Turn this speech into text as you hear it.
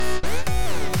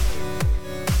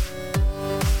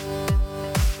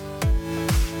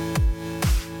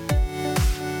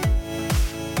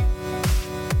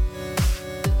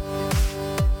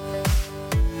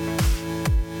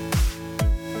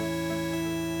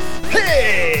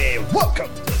Hey,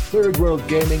 welcome to Third World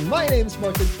Gaming. My name is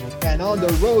Martin, and on the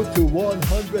road to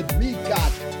 100, we got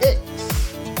X.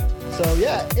 So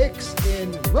yeah, X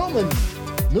in Roman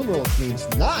numerals means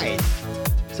 9.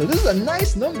 So this is a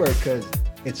nice number because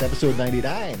it's episode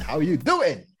 99. How are you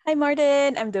doing? Hi,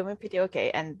 Martin. I'm doing pretty okay.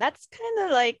 And that's kind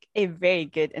of like a very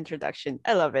good introduction.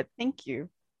 I love it. Thank you.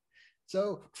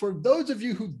 So for those of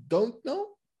you who don't know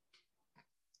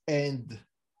and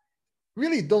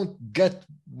really don't get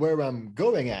where I'm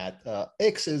going at,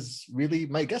 X is really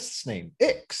my guest's name.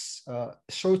 X,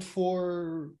 short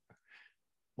for,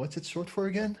 what's it short for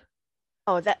again?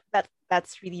 Oh,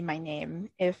 that's really my name.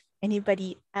 If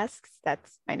anybody asks,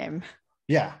 that's my name.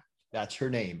 Yeah, that's her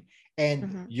name. And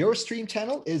Mhm. your stream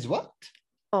channel is what?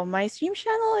 Oh, my stream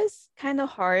channel is kind of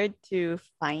hard to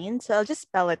find, so I'll just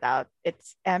spell it out.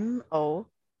 It's MOUOMIX9.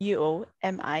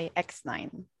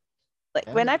 Like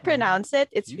when I pronounce it,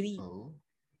 it's really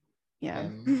yeah.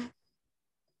 MOUOM.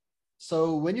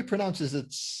 So when you pronounce this,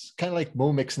 it's kind of like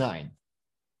Momix9.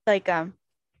 Like uh,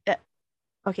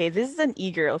 okay, this is an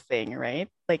e-girl thing, right?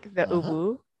 Like the Uh-huh.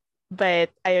 uwu, but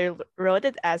I wrote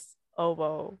it as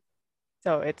owo.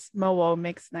 So it's Mowo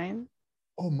Mix 9.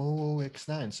 Oh,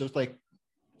 Momo-X9. So it's like,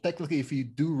 technically, if you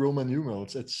do Roman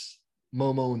numerals, it's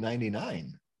Momo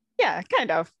 99. Yeah,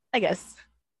 kind of, I guess.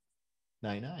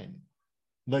 99.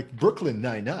 Like Brooklyn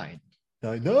 99.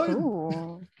 99.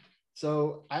 Ooh.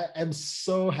 So I am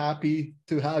so happy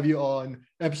to have you on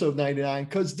episode 99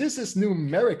 because this is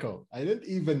numerical. I didn't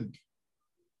even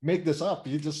make this up.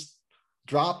 You just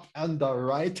dropped on the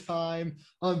right time,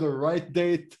 on the right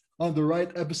date, on the right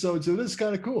episode. So this is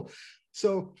kind of cool.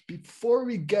 So before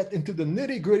we get into the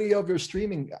nitty gritty of your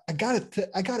streaming, I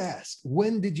gotta ask,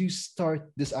 when did you start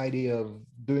this idea of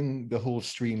doing the whole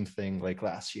stream thing like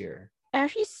last year? I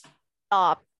actually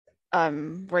stopped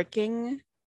working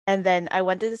and then I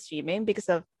went to the streaming because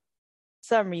of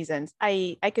some reasons.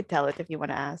 I could tell it if you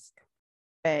want to ask.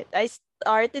 But I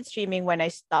started streaming when I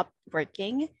stopped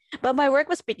working, but my work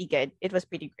was pretty good. It was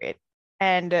pretty great.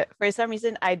 And for some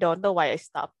reason, I don't know why I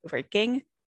stopped working,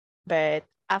 but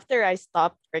after I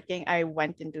stopped working, I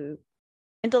went into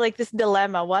like this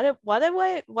dilemma. What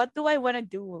do I want to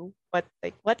do?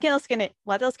 What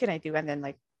else can I do? And then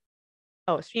like,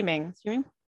 oh, streaming. Streaming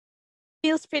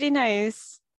feels pretty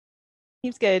nice.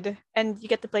 Seems good. And you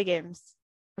get to play games.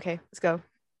 Okay, let's go.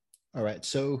 All right.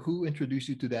 So who introduced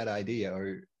you to that idea,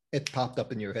 or it popped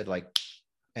up in your head like,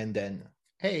 and then,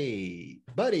 hey,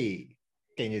 buddy,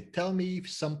 can you tell me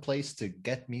some place to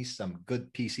get me some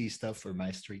good PC stuff for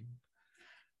my stream?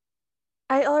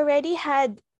 I already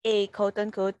had a quote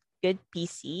unquote good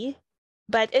PC,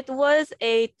 but it was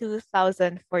a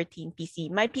 2014 PC.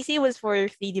 My PC was for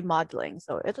 3D modeling,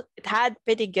 so it had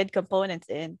pretty good components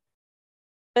in.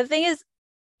 The thing is,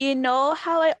 you know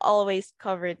how I always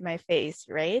covered my face,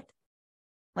 right?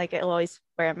 Like I always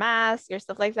wear a mask or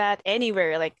stuff like that.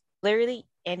 Anywhere, like literally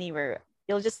anywhere.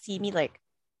 You'll just see me like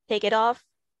take it off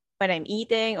when I'm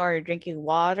eating or drinking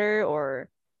water or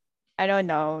I don't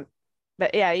know.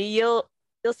 But yeah, you'll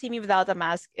see me without a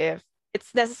mask if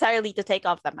it's necessarily to take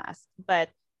off the mask. But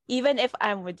even if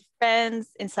I'm with friends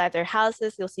inside their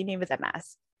houses, you'll see me with a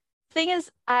mask. Thing is,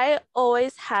 I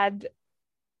always had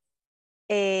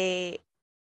a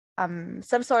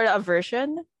some sort of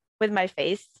aversion with my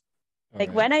face. All Like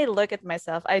right. when I look at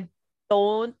myself, I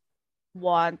don't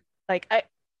want like I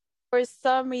for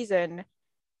some reason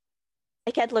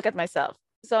I can't look at myself.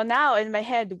 So now in my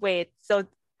head, wait, so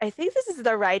I think this is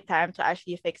the right time to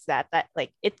actually fix that. That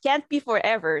like it can't be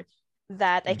forever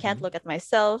that I can't Mhm. look at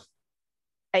myself.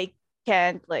 I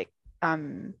can't like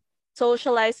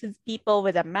socialize with people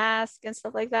with a mask and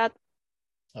stuff like that.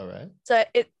 All right. So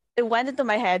it went into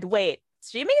my head, wait,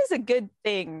 streaming is a good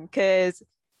thing because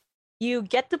you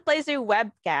get to place your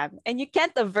webcam and you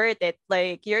can't avert it.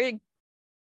 Like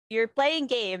you're playing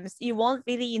games, you won't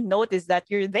really notice that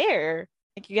you're there.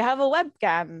 Like you have a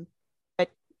webcam. But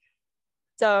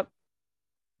so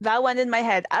that one in my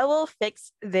head, I will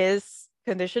fix this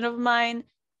condition of mine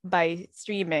by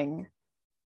streaming.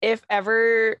 If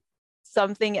ever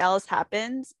something else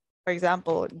happens, for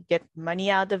example, get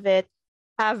money out of it,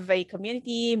 have a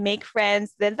community, make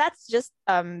friends, then that's just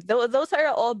those are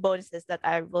all bonuses that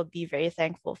I will be very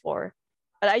thankful for.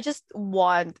 But I just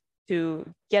want to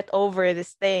get over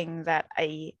this thing that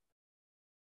I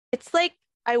it's like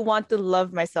I want to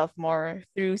love myself more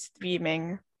through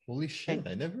streaming. Holy Like, shit,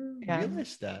 I never yeah.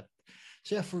 realized that.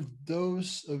 So yeah, for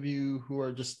those of you who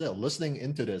are just still listening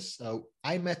into this,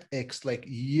 I met X like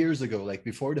years ago, like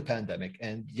before the pandemic,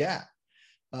 and yeah,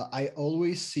 I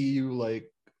always see you like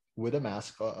with a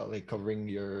mask, like covering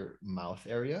your mouth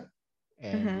area,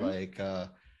 and Mm-hmm. like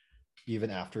even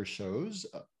after shows.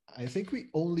 I think we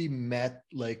only met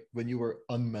like when you were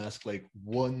unmasked, like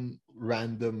one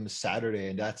random Saturday,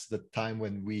 and that's the time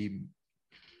when we.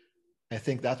 I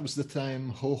think that was the time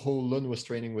Ho Ho Lun was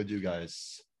training with you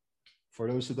guys. For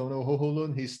those who don't know Ho Ho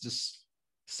Lun, he's just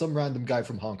some random guy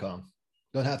from Hong Kong.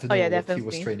 Don't have to Oh know yeah, what he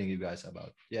was definitely. training you guys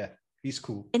about. Yeah, he's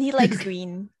cool. And he likes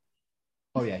green,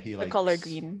 Oh yeah, he the color likes.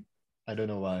 green. I don't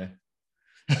know why.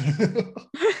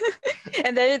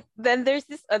 And then there's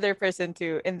this other person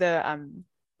too in the a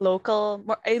local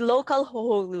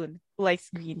Hoholun who likes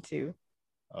green too.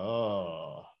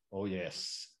 Oh, oh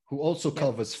yes. Who also Yep.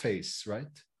 covers face,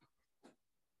 right?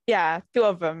 Yeah, two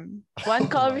of them. One Oh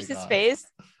my covers his god. face,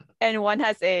 and one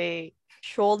has a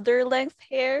shoulder length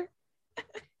hair.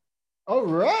 All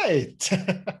right.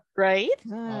 Right?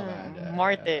 Oh man,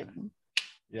 Martin.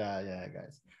 yeah,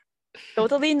 guys.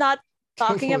 Totally not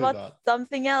talking Totally about not.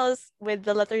 something else with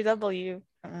the letter W.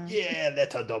 Yeah,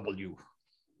 letter W.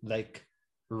 Like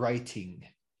writing.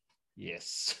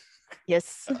 Yes.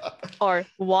 Yes. Or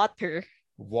water.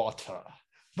 Water.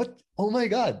 But oh my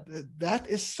god, that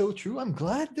is so true. I'm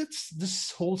glad that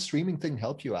this whole streaming thing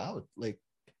helped you out. Like,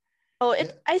 Oh,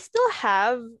 yeah, I still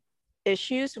have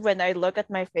issues when I look at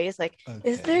my face. Like,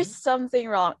 is there okay. something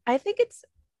wrong? I think it's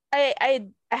I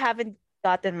haven't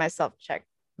gotten myself checked,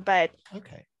 but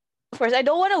Okay. of course I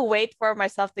don't want to wait for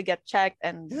myself to get checked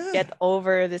and Yeah. get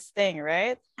over this thing,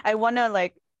 right? I want to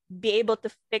like be able to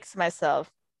fix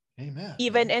myself Amen,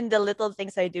 even man. in the little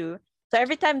things I do. So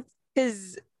every time,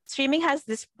 because streaming has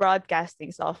this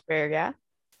broadcasting software, yeah,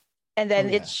 and Oh then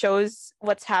it yeah. shows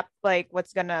what's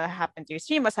gonna happen to your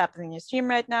stream, what's happening in your stream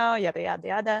right now, yada yada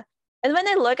yada. And when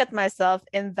I look at myself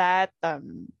in that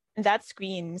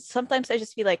screen, sometimes I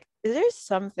just feel like, is there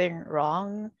something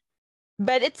wrong?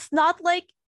 But it's not like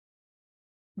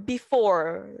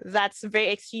before. That's very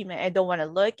extreme. I don't want to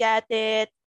look at it.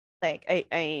 Like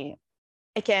I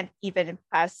can't even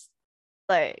pass,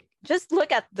 like just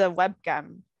look at the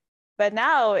webcam. But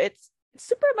now it's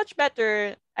super much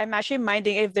better. I'm actually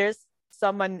minding if there's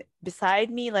someone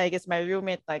beside me, like it's my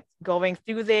roommate, like going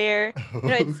through there.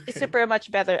 It's Okay. super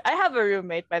much better. I have a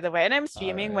roommate, by the way, and I'm All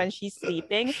streaming right. when she's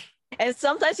sleeping. And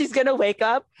sometimes she's gonna wake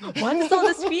up. What is all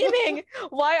the screaming?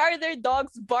 Why are there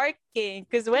dogs barking?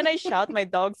 Because when I shout, my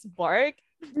dogs bark,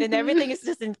 and everything is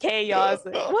just in chaos.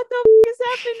 Like, what the is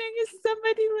happening? Is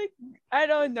somebody like, I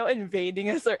don't know, invading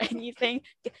us or anything?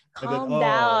 And then Calm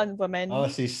down, oh, woman.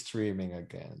 she's streaming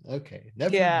again. Okay,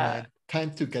 never Yeah. mind.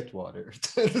 Time to get water.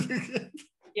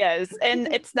 Yes.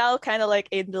 And it's now kind of like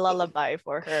a lullaby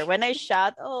for her. When I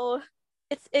shout, oh,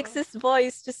 it's Ix's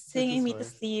voice just This singing is me to why.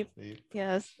 sleep.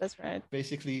 Yes, that's right.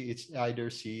 Basically, it's either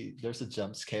there's a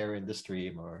jump scare in the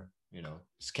stream or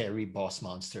scary boss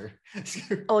monster.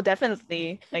 Oh,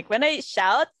 definitely. Like when I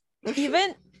shout,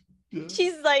 even Yeah.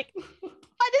 she's like,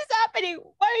 what is happening?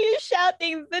 Why are you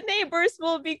shouting? The neighbors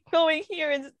will be going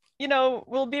here and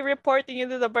will be reporting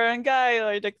into the barangay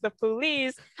or like the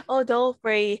police. Oh, don't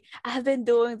worry. I've been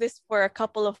doing this for a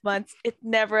couple of months. It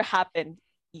never happened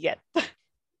yet.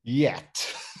 Yet.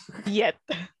 Yet.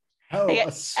 How Like,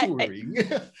 assuring.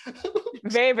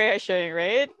 very, very assuring,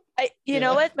 right? You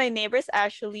know Yeah. what? My neighbors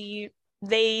actually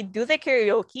they do the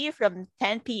karaoke from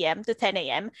 10 p.m. to 10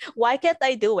 a.m. Why can't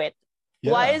I do it?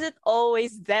 Why is Yeah. it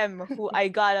always them who I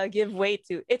gotta give way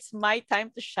to? It's my time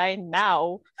to shine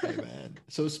now. Hey man.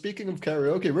 So speaking of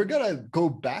karaoke, we're gonna go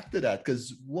back to that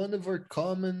because one of our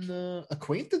common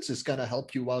acquaintances kind of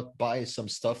helped you out buy some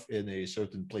stuff in a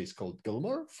certain place called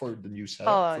Gilmore for the new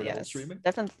setup Oh for the whole yes, streaming.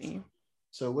 definitely.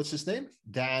 So what's his name?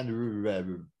 Dan.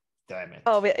 Damn it.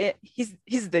 Oh,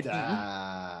 he's the D.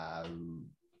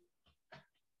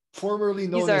 Formerly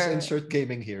He's known as our. Insert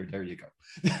Gaming here. There you go.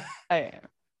 I,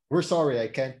 We're sorry, I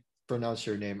can't pronounce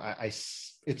your name.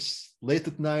 It's late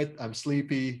at night. I'm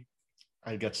sleepy.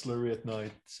 I get slurry at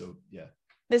night. So yeah.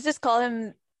 let's just call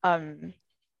him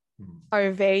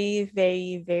our very,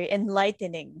 very, very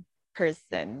enlightening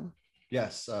person.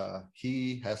 Yes,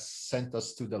 he has sent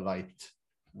us to the light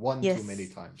one too many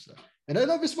Yes. times. And I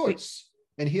love his We, voice.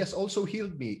 And he has also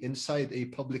healed me inside a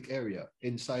public area,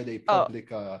 inside oh,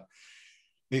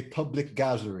 a public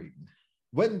gathering.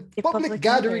 When a public public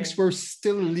gatherings gathering. were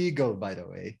still legal, by the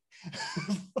way.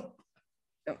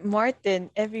 Martin,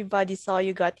 everybody saw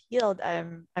you got healed.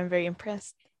 I'm very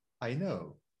impressed. I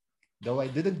know. Though I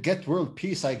didn't get world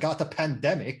peace, I got a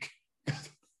pandemic.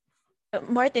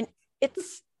 Martin,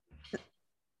 it's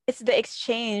it's the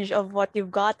exchange of what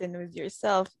you've gotten with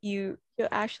yourself. You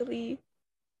actually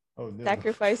Oh no.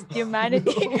 sacrificed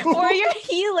humanity for No. your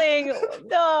healing.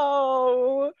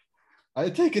 No. I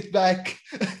take it back.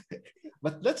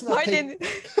 But let's not take Martin,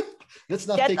 let's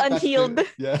not get take back unhealed. the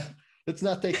yeah. let's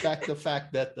not take back the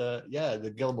fact that yeah, the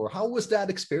Gilmore. How was that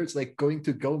experience like going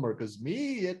to Gilmore? Because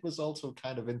me, it was also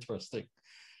kind of interesting.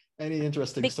 Any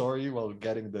interesting Be- story while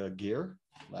getting the gear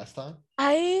last time?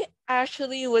 I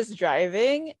actually was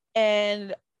driving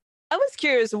and I was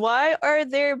curious, why are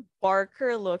there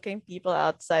Barker looking people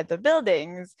outside the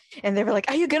buildings? And they were like,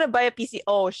 are you gonna buy a PC?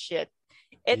 Oh shit.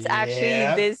 It's actually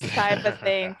Yep. this type of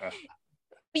thing.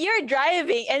 You're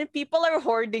driving and people are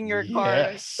hoarding your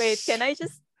car. Wait, Yes. can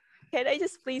I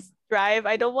just please drive?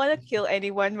 I don't want to kill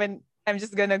anyone when I'm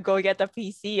just gonna go get a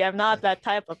PC. I'm not that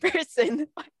type of person.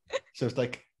 So it's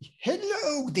like,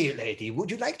 hello, dear lady. Would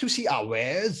you like to see our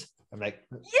wares? I'm like,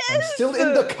 I'm still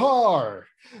in the Yes. car.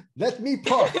 Let me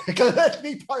park. Let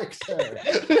me park, sir.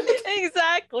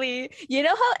 Exactly. You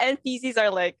know how NPCs are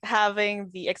like having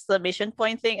the exclamation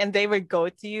point thing and they would go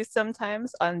to you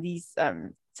sometimes on these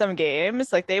some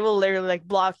games. Like they will literally like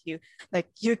block you. Like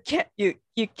you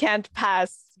can't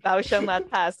pass. Thou shall not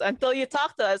pass until you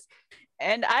talk to us.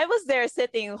 And I was there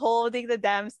sitting holding the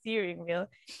damn steering wheel.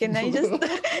 Can I just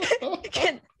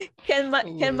can Oh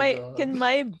my can God.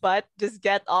 my butt just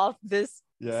get off this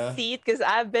Yeah. seat? Because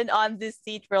I've been on this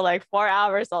seat for like 4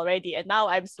 hours already and now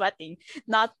I'm sweating.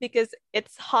 Not because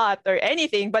it's hot or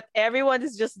anything, but everyone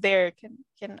is just there.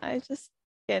 Can I just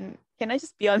can I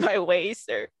just be on my way,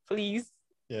 sir? Please.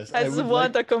 Yes, I I just would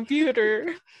want like, a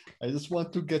computer. I just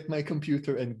want to get my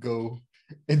computer and go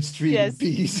and stream in Yes.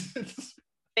 peace.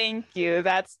 Thank you.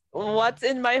 That's what's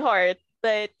in my heart.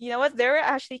 But you know what? They're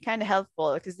actually kind of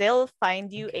helpful because they'll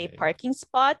find you a Okay. parking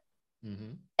spot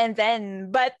Mm-hmm. and then,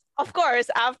 but of course,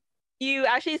 after you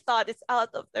actually thought it's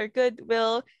out of their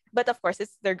goodwill, but of course,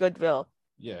 it's their goodwill.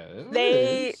 Yeah, it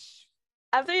They, is.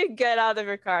 after you get out of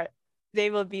your car, they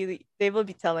will be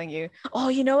telling you, oh,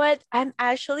 you know what? I'm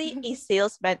actually a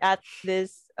salesman The at the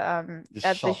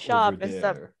shop over shop and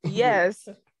stuff. there. Yes.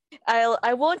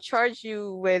 I won't charge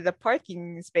you with a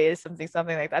parking space,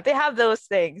 something like that. They have those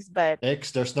things, but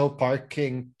X, there's no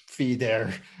parking fee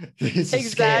there. It's a scam.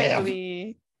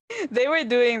 exactly. They were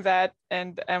doing that,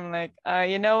 and I'm like,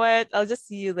 you know what? I'll just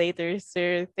see you later,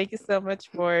 sir. Thank you so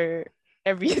much for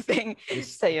everything.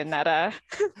 Yes, Sayonara.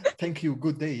 thank you.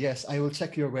 Good day. Yes, I will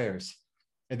check your wares.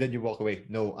 And then you walk away.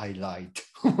 No, I lied.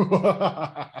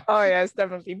 Oh yes,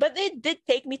 definitely. But they did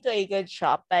take me to a good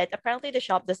shop, but apparently the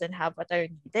shop doesn't have what I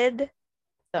needed.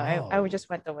 So I would Oh, just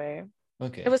went away. It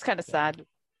okay. was kind of Yeah. sad.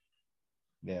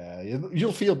 Yeah,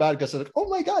 you'll feel bad because like, oh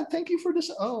my God, thank you for this.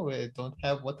 Oh, I don't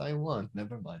have what I want.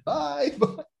 Never mind. Bye.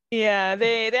 Yeah,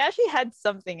 they actually had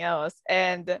something else,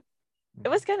 and it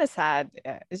was kind of sad.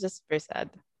 Yeah, it's just very sad.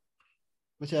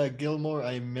 But yeah, Gilmore,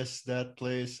 I miss that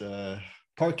place.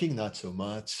 Parking, not so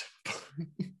much.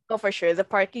 Oh, for sure. The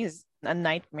parking is a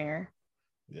nightmare.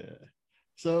 Yeah.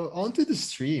 So onto the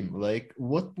stream. Like,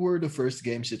 what were the first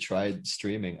games you tried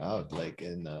streaming out, like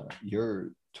in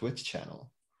your Twitch channel,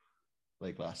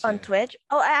 like last On year? Twitch.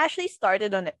 Oh, I actually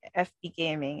started on FB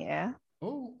Gaming, yeah.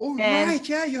 Oh, oh, And right.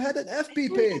 Yeah, you had an FB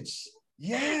page.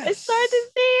 I started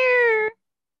Yes. there.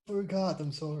 Forgot.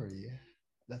 I'm sorry.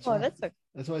 That's Oh, right. that's okay.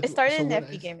 That's why. I started So in when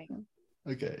FB Gaming.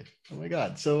 okay. Oh my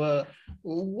God. So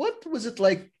what was it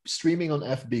like streaming on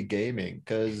FB Gaming?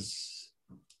 Because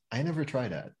I never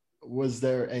tried that. Was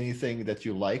there anything that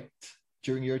you liked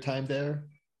during your time there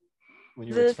when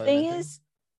you were The thing experimenting? is,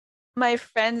 my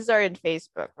friends are in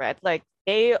Facebook, right? Like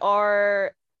they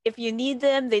are, if you need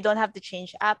them, they don't have to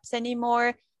change apps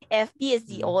anymore. FB is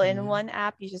the Mm-hmm. all-in-one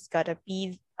app. You just gotta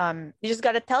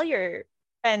tell your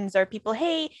friends or people,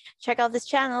 hey, check out this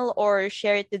channel or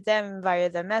share it to them via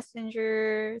the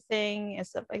messenger thing and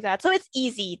stuff like that. So it's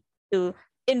easy to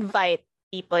invite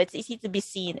people. It's easy to be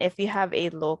seen if you have a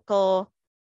local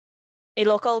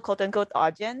quote unquote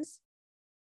audience.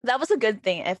 That was a good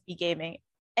thing, FB gaming.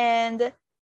 And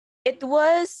it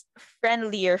was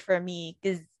friendlier for me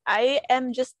because I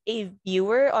am just a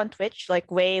viewer on Twitch,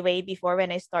 like way, way before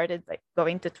when I started like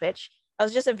going to Twitch. I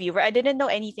was just a viewer. I didn't know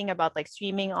anything about like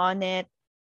streaming on it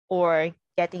or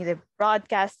getting the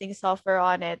broadcasting software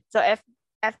on it. So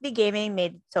FB gaming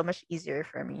made it so much easier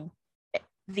for me.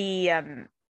 The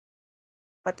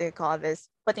what do you call this?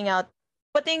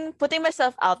 Putting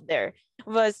myself out there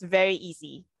was very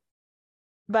easy.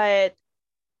 But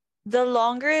the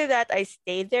longer that I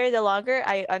stayed there, the longer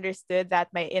I understood that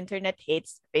my internet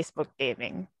hates Facebook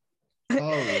gaming.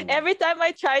 Oh, Every time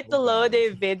I try so to load bad. a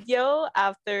video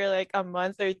after like a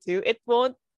month or two, it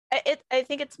won't. I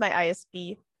think it's my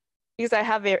ISP because I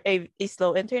have a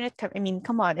slow internet. I mean,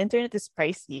 come on, internet is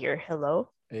pricier. Hello,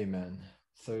 Amen.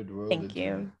 Third world thank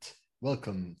you, internet.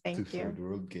 Welcome to thank third you.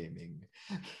 world gaming.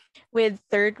 With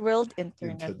third world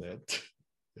internet, Internet.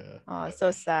 Yeah. oh,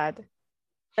 so sad.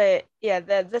 But yeah,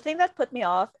 the thing that put me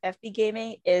off FB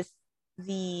gaming is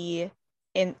the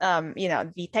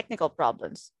the technical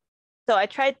problems. So I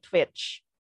tried Twitch,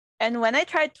 and when I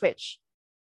tried Twitch,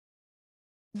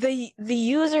 the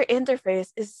user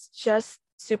interface is just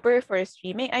super for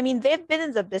streaming. I mean, they've been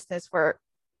in the business for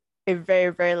a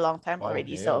very, very long time Oh,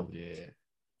 already. So, hell yeah.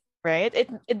 right?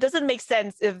 It doesn't make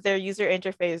sense if their user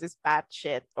interface is bad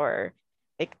shit or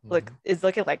Mhm. is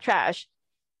looking like trash.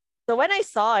 So when I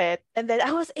saw it, and then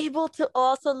I was able to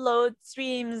also load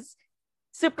streams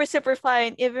super, super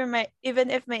fine, even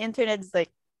if my internet is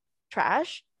like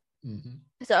trash. Mhm.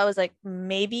 So I was like,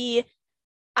 maybe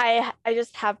I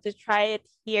just have to try it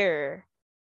here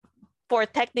for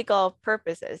technical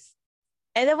purposes.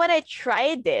 And then when I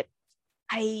tried it,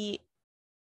 I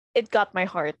it got my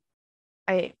heart.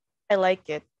 I I like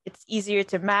it. It's easier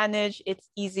to manage. It's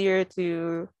easier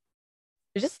to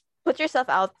just put yourself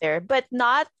out there, but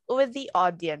not with the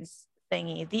audience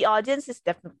thingy. The audience is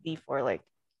definitely for like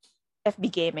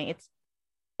FB gaming. It's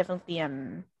definitely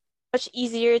much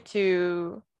easier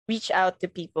to reach out to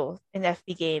people in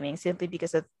FB gaming simply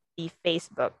because of the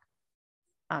Facebook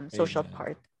social Amen.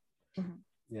 part. Mhm.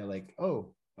 Yeah, like,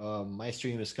 oh, my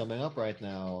stream is coming up right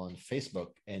now on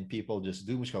Facebook, and people just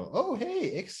doom scroll. Oh,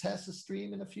 hey, X has a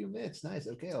stream in a few minutes. Nice.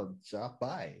 Okay, I'll drop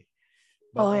by.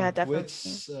 But Oh yeah, on definitely.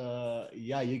 Twitch,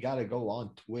 yeah, you gotta go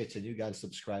on Twitch and you gotta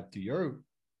subscribe to your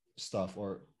stuff,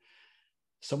 or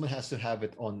someone has to have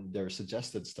it on their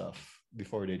suggested stuff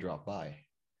before they drop by.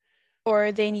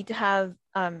 Or they need to have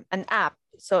an app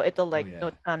so it'll Oh like yeah,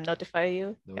 notify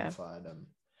you. Yeah. notify them.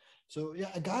 So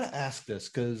yeah, I gotta ask this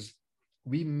because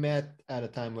we met at a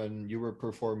time when you were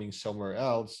performing somewhere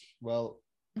else. Well,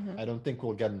 Mhm. I don't think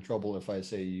we'll get in trouble if I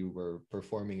say you were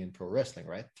performing in pro wrestling,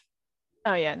 right?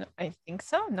 Oh yeah, no, I think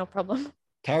so. No problem.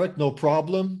 Tarek, no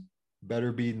problem.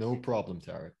 Better be no problem,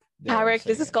 Tarek. There, I'm Tarek,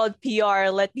 this saying is it. called PR.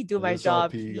 Let me do my This is all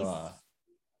job, P. please.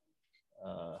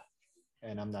 Uh,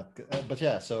 and I'm not. But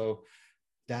yeah, so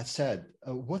that said,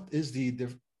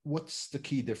 what's the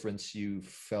key difference you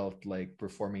felt like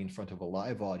performing in front of a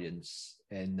live audience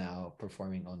and now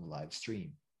performing on a live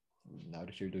stream? Now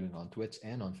that you're doing on Twitch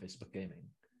and on Facebook Gaming,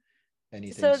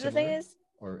 anything So the thing similar is,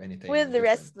 or anything with the different?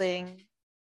 wrestling,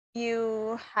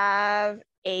 you have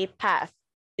a path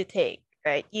to take,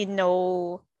 right? You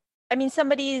know, I mean,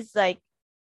 somebody's like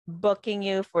booking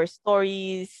you for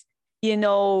stories. You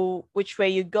know which way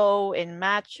you go in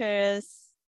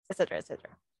matches, etc., etc.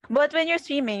 But when you're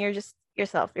streaming, you're just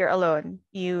yourself. You're alone.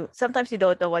 You sometimes you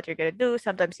don't know what you're gonna do.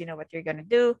 Sometimes you know what you're gonna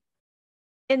do.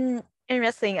 In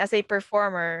wrestling, as a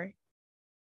performer,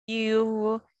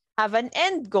 you have an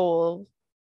end goal,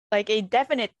 like a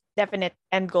definite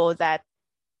end goal that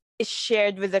is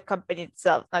shared with the company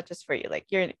itself, not just for you. Like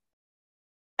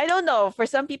I don't know. For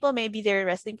some people, maybe they're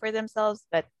wrestling for themselves,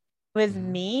 but with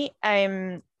Mm-hmm. me,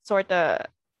 I'm sort of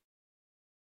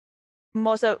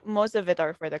most of it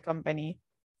are for the company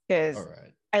All because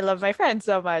right. I love my friends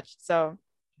so much. So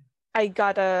I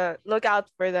gotta look out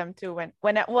for them too.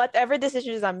 Whatever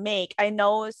decisions I make, I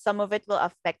know some of it will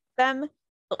affect them.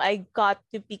 So I got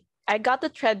to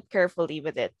tread carefully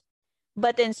with it.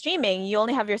 But in streaming, you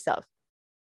only have yourself.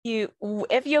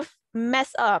 If you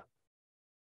mess up,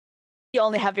 you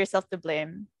only have yourself to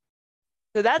blame.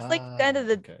 So that's like kind Ah, of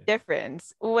the okay.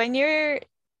 difference. When you're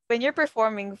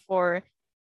performing for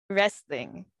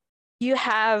wrestling, you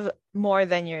have more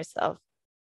than yourself.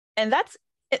 And that's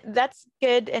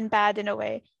good and bad in a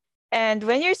way. And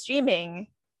when you're streaming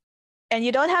and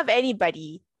you don't have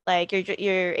anybody, like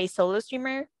you're a solo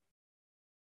streamer,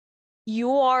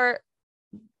 you are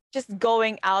just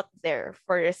going out there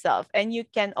for yourself and you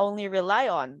can only rely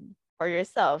on for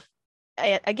yourself.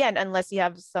 Again, unless you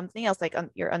have something else like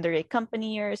you're under a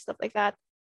company or stuff like that.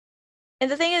 And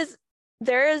the thing is,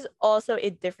 there is also a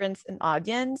difference in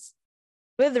audience.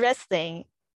 With wrestling,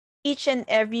 each and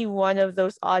every one of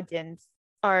those audience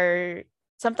are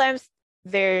sometimes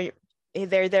they're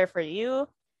they're there for you,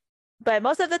 but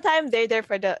most of the time they're there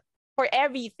for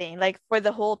everything, like for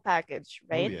the whole package,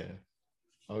 Oh right? yeah.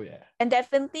 Oh yeah. And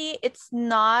definitely it's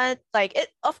not like it,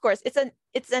 of course it's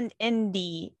an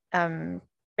indie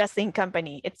wrestling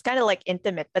company. It's kind of like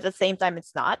intimate, but at the same time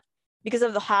it's not because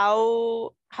of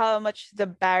how much the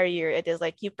barrier it is.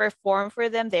 Like you perform for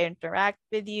them, they interact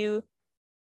with you,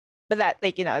 but that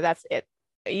like that's it.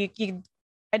 You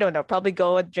I don't know, probably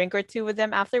go a drink or two with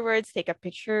them afterwards, take a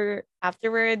picture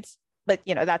afterwards, but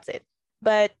that's it.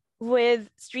 But with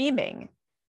streaming,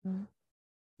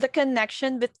 the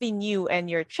connection between you and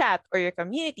your chat or your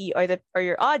community or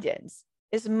your audience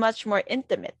is much more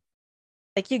intimate.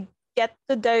 Like you get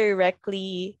to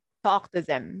directly talk to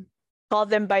them, call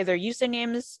them by their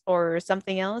usernames or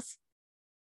something else.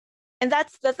 And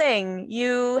that's the thing.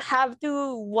 You have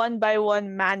to one by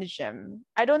one manage them.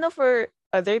 I don't know for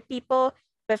other people,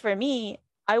 but for me,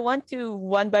 I want to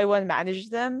one by one manage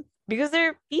them because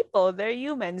they're people, they're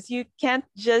humans. You can't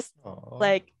just Oh,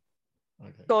 like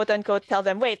okay. quote unquote tell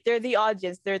them, wait, they're the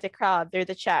audience, they're the crowd, they're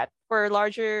the chat. For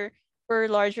larger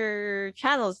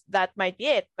channels, that might be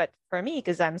it. But for me,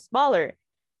 because I'm smaller,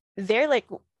 they're like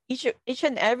each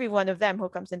and every one of them who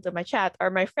comes into my chat are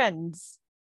my friends.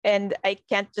 And I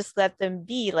can't just let them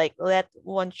be like let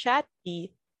one chat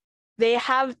be. They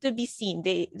have to be seen.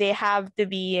 They have to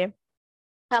be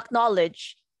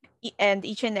acknowledged. And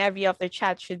each and every of their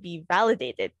chats should be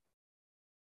validated.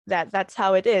 That's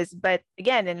how it is. But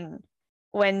again,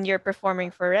 when you're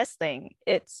performing for wrestling,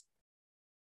 it's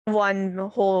one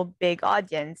whole big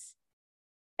audience.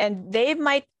 And they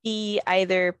might be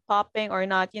either popping or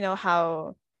not, you know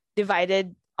how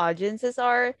divided audiences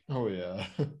are. Oh yeah.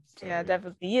 Yeah, Sorry.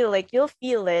 definitely. You'll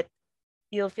feel it.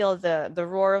 You'll feel the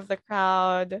roar of the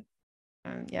crowd.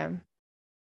 Yeah,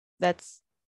 that's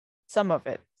some of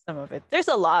it. Some of it. There's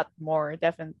a lot more,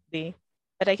 definitely,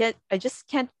 but I just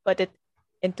can't put it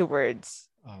into words.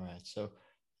 All right. So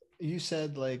you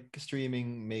said like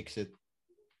streaming makes it,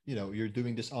 you're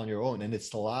doing this on your own and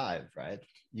it's live, right?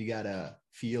 You gotta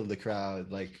feel the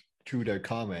crowd like through their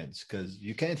comments because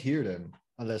you can't hear them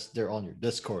unless they're on your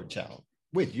Discord channel.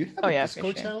 Wait, you have Oh a yeah, for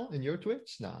Discord sure. channel in your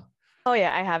Twitch? Nah. Oh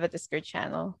yeah, I have a Discord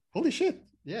channel. Holy shit.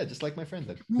 Yeah, just like my friend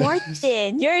then.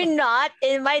 Martin, you're not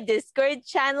in my Discord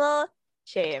channel.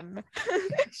 Shame.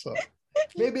 So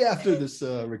maybe after this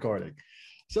recording.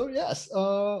 So yes,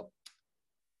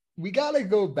 we gotta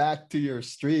go back to your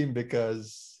stream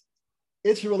because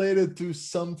it's related to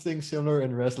something similar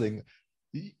in wrestling.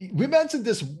 We mentioned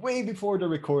this way before the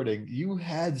recording. You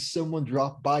had someone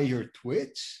drop by your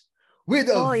Twitch with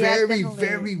a Oh yeah, very, definitely.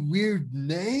 very weird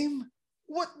name.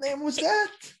 What name was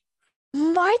that?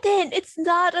 Martin, it's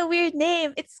not a weird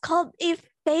name. It's called a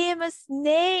famous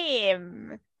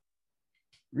name.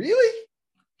 Really?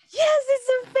 Yes, it's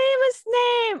a famous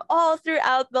name. All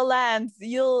throughout the lands,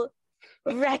 you'll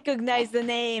recognize the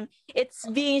name. It's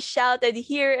being shouted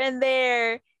here and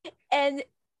there. And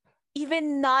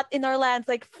even not in our lands,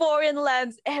 like foreign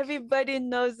lands, everybody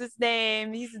knows his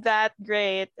name. He's that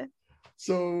great.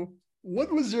 So,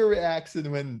 what was your reaction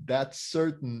when that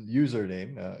certain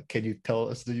username, can you tell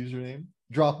us the username,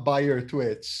 dropped by your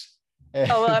Twitch?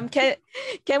 Oh, And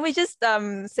can we just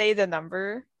say the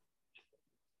number?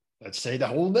 let's say the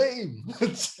whole name.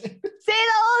 Say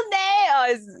the whole name.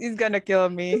 Oh, he's gonna kill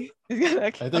me. He's gonna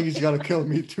I kill think he's me. gonna kill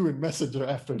me too in Messenger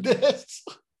after this.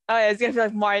 Oh, yeah, it's gonna be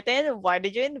like, Martin, why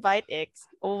did you invite X?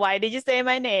 Why did you say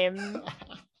my name?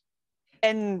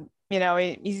 And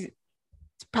he's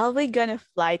probably gonna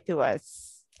fly to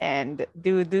us and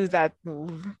do that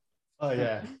move. Oh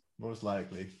yeah, most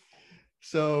likely.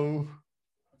 So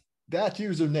that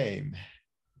username.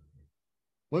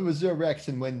 What was your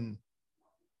reaction when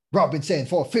Robin saying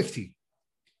 450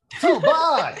 flew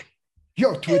by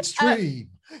your Twitch Uh, stream?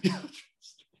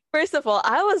 First of all,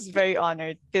 I was very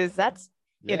honored because that's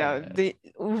Yeah, man. the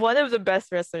one of the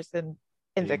best wrestlers in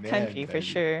the Amen, country for baby.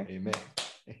 sure. Amen.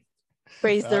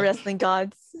 Praise the Uh, wrestling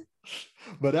gods.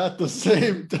 but at the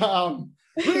same time,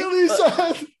 really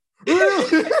sad.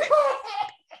 Really?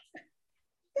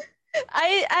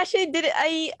 I actually did it.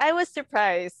 I was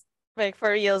surprised, like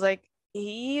for reals. Like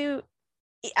he,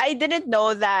 I didn't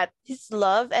know that his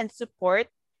love and support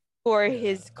for Yeah.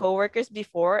 his coworkers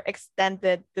before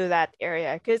extended to that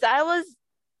area. Because I was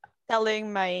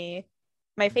telling my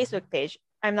Mhm. Facebook page,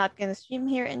 I'm not gonna stream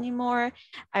here anymore.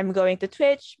 I'm going to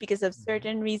Twitch because of Mhm.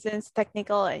 certain reasons,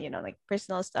 technical and like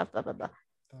personal stuff, blah blah blah.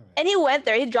 All right. And he went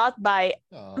there, he dropped by.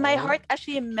 My Oh. heart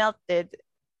actually melted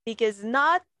because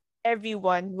not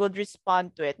everyone would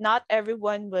respond to it. Not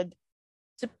everyone would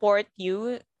support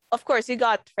you. Of course, you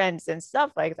got friends and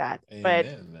stuff like that. But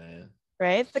Amen, man.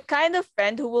 right, the kind of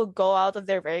friend who will go out of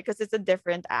their way because it's a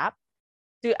different app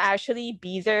to actually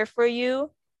be there for you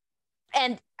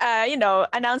and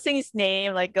announcing his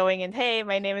name, like going in, hey,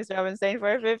 my name is Robin Stein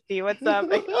 450, what's up?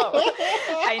 Like, oh,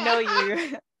 I know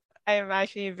you. I'm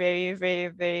actually very, very,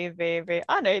 very, very, very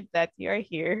honored that you are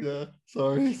here. Yeah,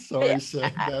 sorry, Yeah, sorry,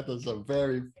 saying that was a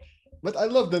very, but I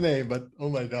love the name, but oh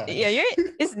my god. yeah,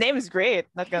 his name is great,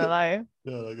 not gonna lie.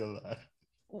 Yeah, not gonna lie.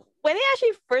 When he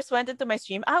actually first went into my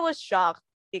stream, I was shocked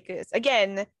because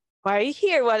again, why are you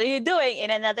here? What are you doing in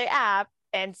another app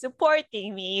and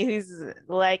supporting me who's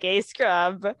like a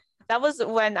scrub? That was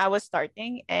when I was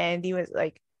starting and he was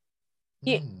like,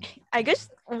 "Yeah, Hmm. I guess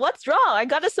what's wrong? I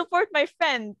gotta support my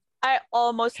friend." I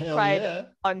almost Hell cried yeah.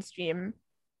 on stream.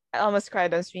 I almost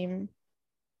cried on stream.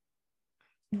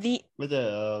 The With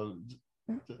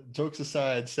Jokes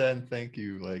aside, Sen, thank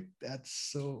you. Like that's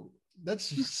so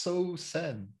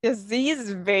Sen, Yes, he's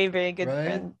a very, very good right?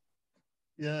 friend.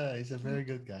 Yeah, he's a very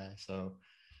good guy. So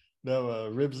no,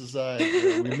 ribs aside,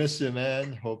 we miss you,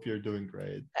 man. Hope you're doing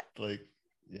great. Like,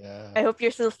 yeah, I hope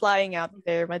you're still flying out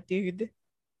there, my dude.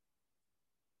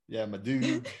 yeah, my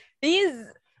dude. He's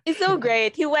he's so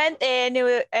great. He went in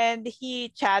and he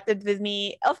chatted with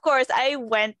me. Of course, I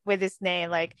went with his name.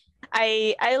 Like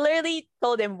I literally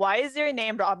told him, "Why is your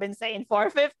name Robin Sane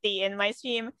 450 in my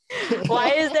stream? Why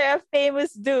is there a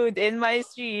famous dude in my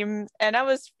stream?" And I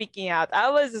was freaking out. I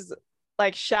was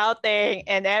like shouting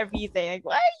and everything. Like,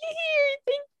 "Why are you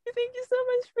here? Thank you so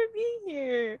much for being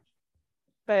here."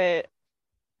 But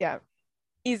yeah,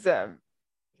 he's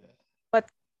what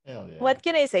Hell yeah. what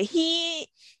can I say?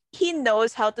 He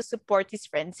knows how to support his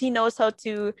friends. He knows how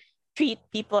to treat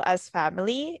people as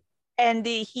family. And Oh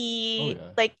he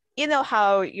yeah. like you know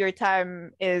how your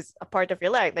time is a part of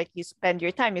your life. Like you spend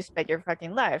your time, you spend your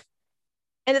fucking life.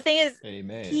 And the thing is,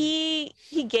 Amen. he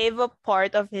gave a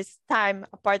part of his time,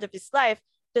 a part of his life,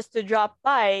 just to drop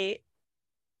by.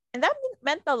 And that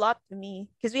meant a lot to me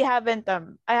because we haven't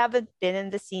I haven't been in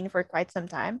the scene for quite some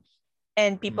time,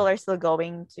 and people Hmm. are still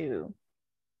going to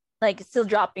like still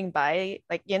dropping by,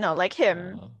 like like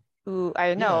him, Uh, who I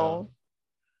yeah. know,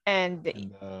 and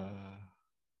And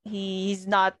he's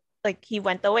not like he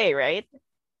went away, right?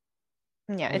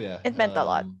 Yeah, oh yeah. it meant a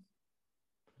lot.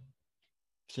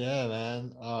 Yeah,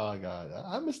 man. Oh god.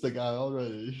 I miss the guy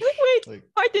already. Wait, wait, Like,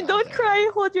 Martin, god don't damn. cry.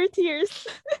 Hold your tears.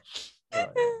 All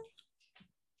right.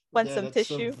 Want Yeah, some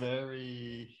tissue?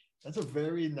 that's a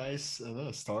very nice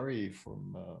story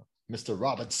from Mr.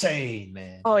 Robert Sane,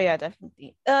 man. Oh yeah,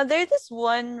 definitely. There's this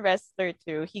one wrestler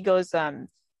too. He goes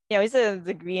he's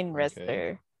the green Okay.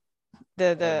 wrestler.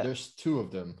 The There's two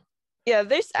of them. Yeah,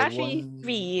 there's The actually one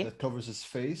three. that covers his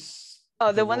face,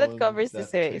 Oh, the the one that one covers the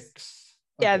that face. kicks.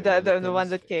 Yeah, Okay, the one that the one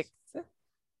covers his that kicks. face.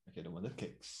 Okay, the one that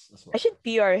kicks as I well. should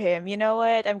PR him. You know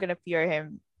what? I'm gonna PR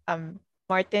him.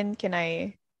 Martin, can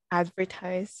I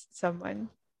advertise someone?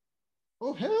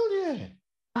 Oh hell yeah!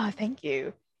 Oh, thank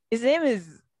you. His name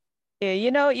is yeah,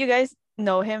 you guys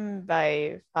know him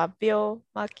by Fabio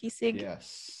Makisig.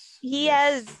 Yes, He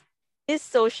has yes. his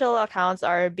social accounts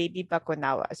are Baby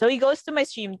Bakunawa. So he goes to my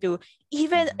stream too.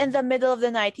 Even in the Mhm. middle of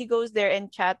the night, he goes there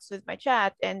and chats with my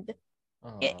chat. And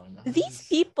Oh, these nice.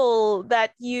 people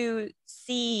that you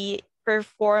see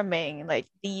performing, like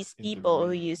these In the people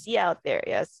who ring. you see out there,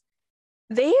 yes,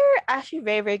 they're actually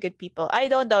very, very good people. I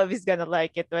don't know if he's gonna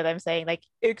like it what I'm saying. Like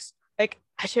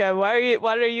actually,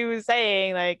 what are you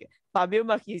saying? Like Fabio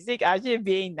Makisik actually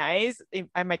being nice.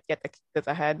 I might get a kick to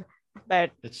the head, but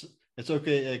It's it's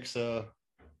okay, X.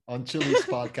 On Chili's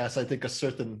podcast, I think a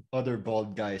certain other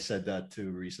bald guy said that too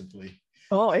recently.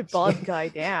 oh, a So, bald guy,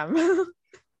 damn.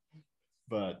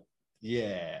 but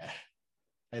yeah,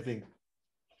 I think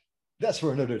that's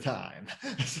for another time.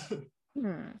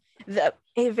 Hmm.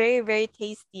 A very, very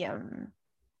tasty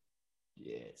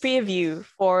Yes, preview yes.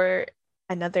 for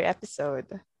another episode.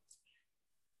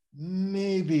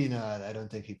 Maybe not. I don't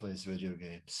think he plays video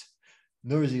games.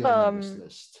 Nor is he on this Um.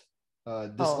 list.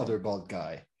 This Oh. other bald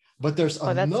guy. But there's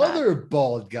Oh, that's sad. another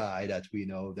bald guy that we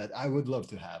know that I would love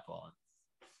to have on.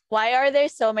 Why are there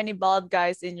so many bald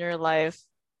guys in your life,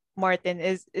 Martin?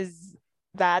 Is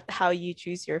that how you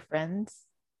choose your friends?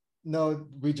 No,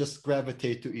 we just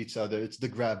gravitate to each other. It's the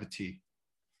gravity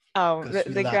Oh, because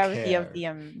we the lack gravity of hair. the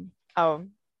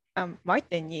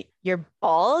Martin, you're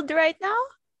bald right now?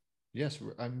 Yes,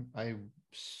 I'm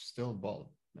still bald,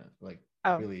 man. Like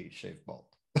Oh, really shaved bald.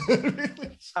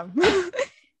 Really? um,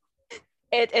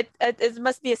 it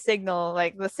must be a signal.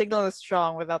 Like the signal is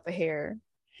strong without the hair.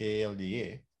 Hell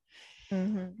yeah.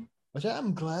 Mm-hmm. But yeah,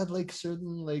 I'm glad like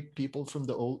certain like people from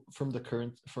the old from the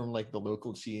current from like the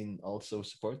local scene also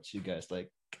supports you guys.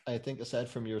 Like I think aside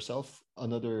from yourself,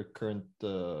 another current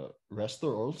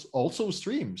wrestler also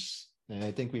streams. And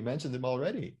I think we mentioned him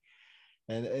already.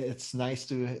 And it's nice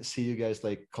to see you guys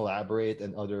like collaborate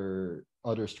and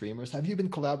other streamers. Have you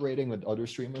been collaborating with other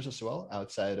streamers as well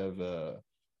outside of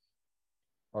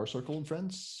our circle of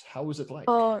friends? How was it like?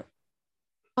 Oh,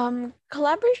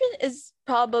 collaboration is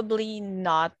probably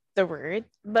not the word,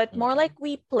 but more Okay. like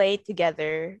we play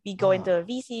together. We go into a Ah,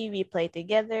 VC, we play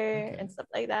together and okay. stuff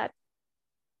like that.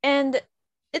 And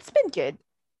it's been good.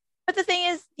 But the thing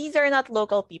is, these are not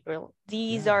local people.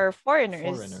 These Yeah. are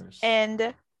foreigners. Foreigners.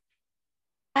 And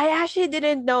I actually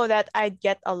didn't know that I'd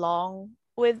get along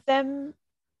with them.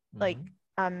 Like,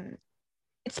 Mm-hmm. um,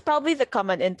 it's probably the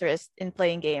common interest in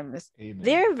playing games. Amen.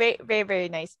 They're very, very, very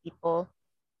nice people.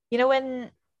 You know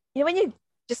when when you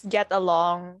just get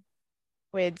along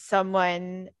with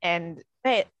someone and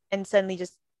right, and suddenly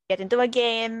just get into a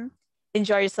game,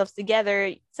 enjoy yourselves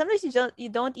together. Sometimes you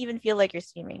don't even feel like you're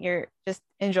streaming. You're just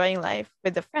enjoying life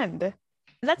with a friend. And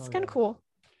that's Oh kind of yeah. cool.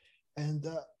 And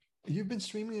you've been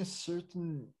streaming a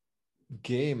certain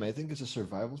game. I think it's a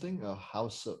survival thing. A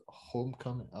House of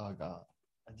Homecoming. Oh god,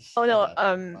 I just Oh had no, that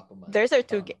on top of my tongue.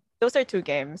 those are two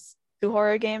games. Two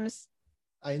horror games.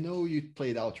 I know you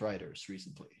played Outriders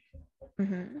recently,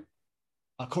 Hmm.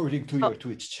 according to Oh, your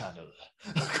Twitch channel.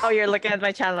 oh, you're looking at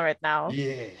my channel right now.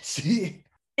 Yes.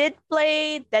 Did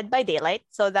play Dead by Daylight,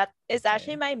 so that is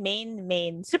actually Okay. my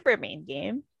main super main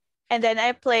game. And then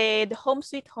I played Home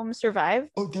Sweet Home Survive.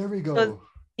 Oh, there we So go.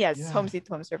 yes, Yeah. Home Sweet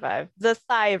Home Survive. The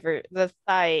Thai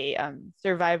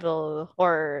survival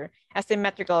horror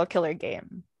asymmetrical killer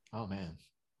game. Oh man,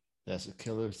 that's a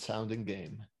killer sounding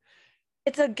game.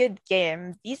 It's a good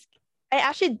game. These I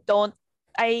actually don't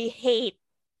I hate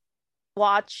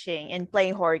watching and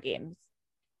playing horror games.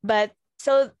 But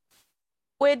so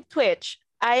with Twitch,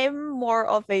 I'm more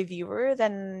of a viewer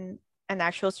than an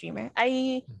actual streamer.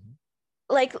 I Mhm.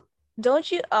 like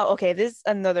don't you oh okay, this is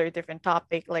another different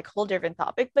topic, like whole different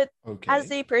topic, but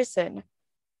as Okay. a person,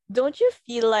 don't you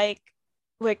feel like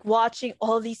watching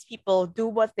all these people do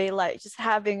what they like, just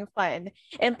having fun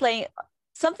and playing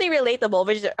something relatable,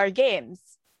 which are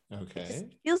games. It just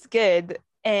Okay. feels good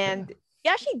Yeah, and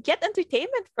you actually get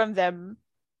entertainment from them.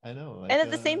 I know. And Like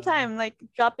at the same time, like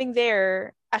dropping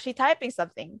there, actually typing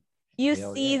something, you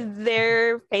hell see yeah.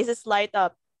 their faces light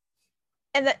up.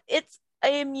 And it's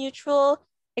a mutual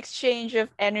exchange of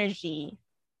energy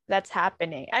that's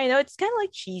happening. I know it's kind of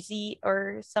like cheesy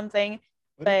or something,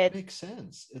 But it but makes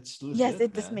sense. It's yes, legit,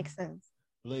 it does make man. sense.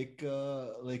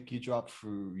 Like you drop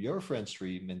through your friend's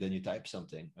stream and then you type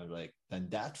something, or like then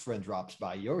that friend drops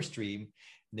by your stream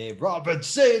named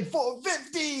Robinson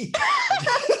 450.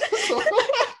 So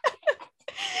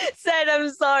Said I'm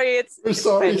sorry. we're It's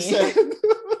sorry, funny. Sen.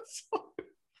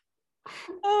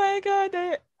 Oh my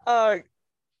god.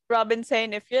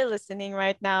 Robinson, if you're listening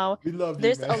right now, We love you,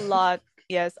 there's man. a lot,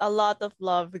 yes, a lot of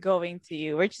love going to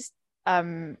you. We're just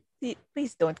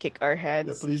please don't kick our Yeah,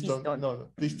 heads. please Please don't. don't. No,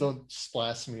 please don't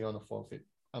splash me on a forfeit.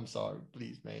 I'm sorry,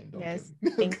 please, man. Don't kill Yes,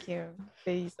 me. thank you.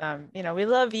 Please, we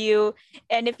love you.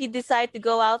 And if you decide to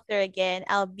go out there again,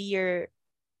 I'll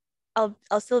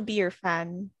still be your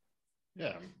fan.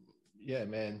 Yeah, yeah,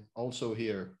 man. Also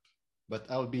here, but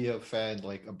I'll be a fan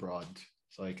like abroad,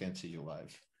 so I can see you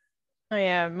live. Oh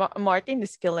yeah, Martin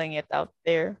is killing it out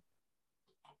there.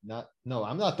 Not, no,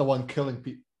 I'm not the one killing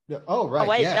people. Oh, Oh right.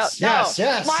 wait, no, Yes, no, yes,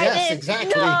 yes, yes. Martin,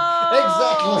 Exactly, no,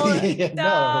 exactly. No,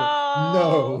 no,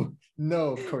 no, no.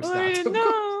 Of course not. Martin, Of course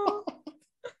no. not.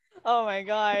 Oh my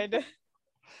god.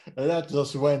 That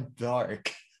just went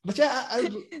dark. But yeah,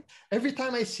 every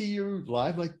time I see you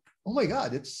live, like, oh my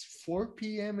god, it's 4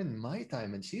 p.m. in my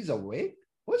time, and she's awake.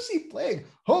 What's he playing?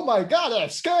 Oh my god,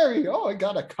 that's scary. Oh, I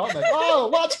got a comment. Oh,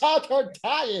 watch out, her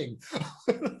dying.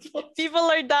 People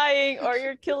are dying or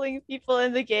you're killing people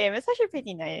in the game. It's actually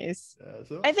pretty nice. Yeah,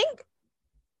 so, I think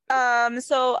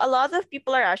so a lot of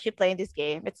people are actually playing this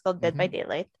game. It's called Dead by mhm.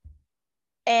 Daylight.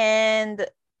 And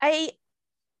I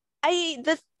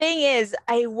the thing is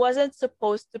I wasn't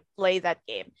supposed to play that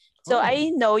game. So Oh, I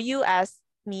know you asked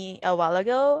me a while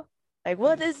ago, like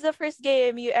what yeah. is the first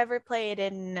game you ever played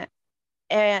in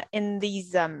these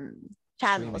Streaming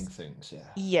channels? things,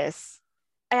 yeah. Yes.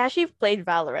 I actually played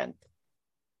Valorant.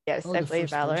 Yes, Oh, I the played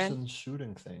first Valorant. person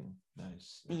shooting thing.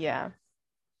 Nice. Yeah.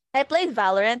 I played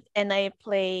Valorant and I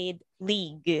played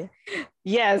League.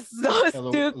 Yes, those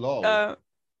Hello, two lol.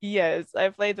 yes, I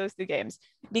played those two games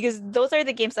because those are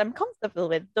the games I'm comfortable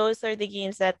with. Those are the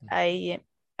games that I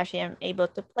actually am able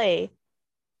to play.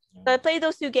 So I played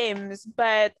those two games,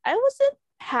 but I wasn't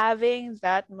having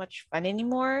that much fun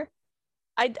anymore.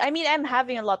 I mean I'm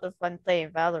having a lot of fun playing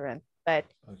Valorant, but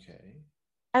Okay.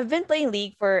 I've been playing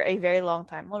League for a very long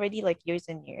time already, like years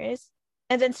and years.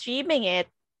 And then streaming it,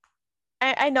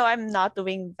 I know I'm not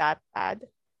doing that bad.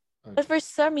 But Okay. for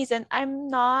some reason, I'm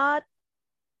not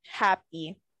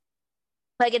happy.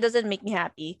 Like it doesn't make me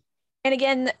happy. And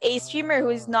again, a streamer who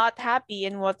is Uh, not happy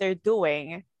in what they're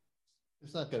doing,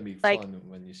 it's not gonna be like fun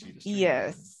when you see the stream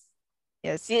again. yes,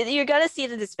 yes, you're gonna see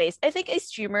it in his face. I think a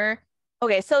streamer.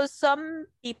 Okay, so some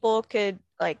people could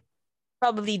like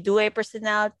probably do a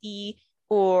personality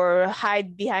or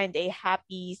hide behind a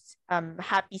happy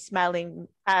smiling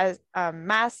as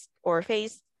mask or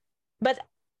face. But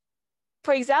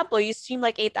for example, you stream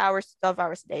like 8 hours, 12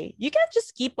 hours a day. You can't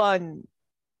just keep on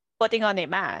putting on a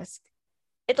mask.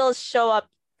 It'll show up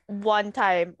one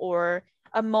time or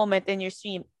a moment in your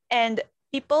stream. And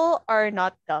people are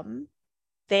not dumb.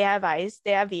 They have eyes,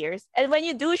 they have ears. And when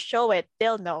you do show it,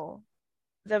 they'll know.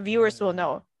 The viewers will Yeah.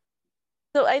 know.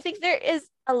 So I think there is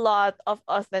a lot of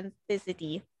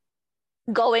authenticity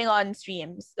going on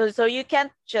streams. So you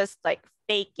can't just like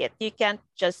fake it. You can't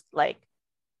just like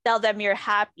tell them you're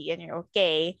happy and you're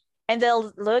okay, and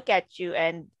they'll look at you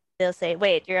and they'll say,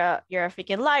 "Wait, you're a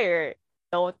freaking liar.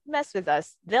 Don't mess with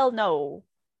us." They'll know.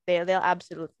 They'll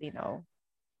absolutely know.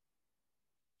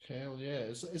 Hell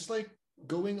yeah. It's like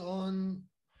going on,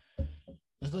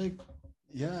 it's like,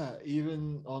 yeah,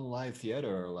 even on live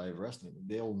theater or live wrestling,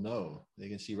 they'll know. They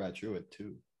can see right through it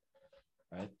too.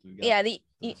 Right? We got Yeah, those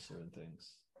certain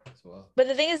things as well. but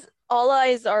the thing is, all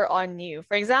eyes are on you.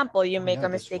 For example, you Oh make yeah, a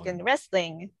this mistake one. in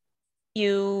wrestling,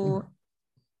 you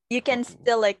you can Uh-oh.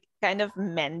 still like kind of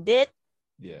mend it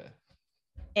Yeah.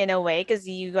 in a way because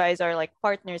you guys are like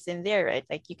partners in there, right?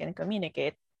 Like you can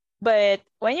communicate. But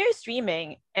when you're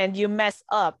streaming and you mess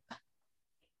up,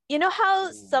 you know how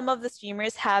Ooh. some of the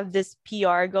streamers have this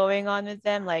PR going on with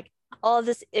them, like all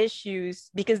these issues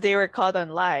because they were caught on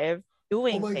live Oh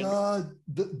doing my things. god,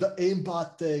 the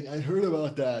aimbot thing. I heard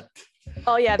about that.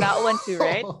 Oh yeah, that one too,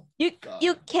 right? Oh You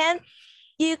you god. can't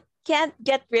you can't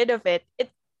get rid of it. It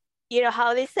you know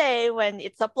how they say when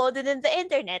it's uploaded in the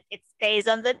internet, it stays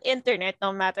on the internet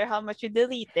no matter how much you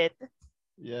delete it.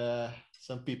 Yeah,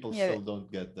 some people Yeah, still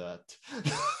don't get that.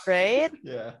 right?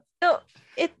 Yeah. So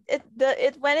it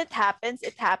when it happens,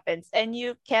 and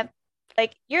you can't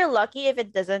like you're lucky if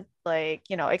it doesn't like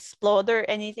explode or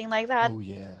anything like that. Oh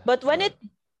yeah. But when But it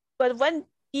but when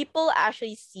people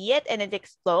actually see it and it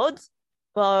explodes,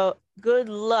 well, good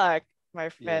luck, my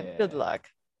friend. Good yeah, luck.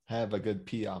 have a good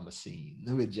PR machine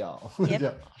with y'all.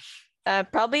 Yep.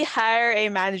 Probably hire a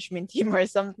management team or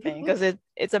something because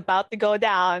it's about to go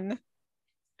down.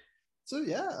 So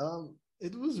yeah,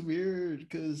 it was weird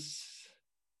because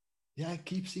yeah, I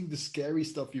keep seeing the scary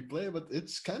stuff you play, but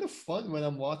it's kind of fun when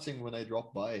I'm watching when I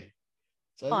drop by.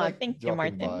 So I Oh, like thank you,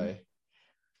 dropping Martin. by.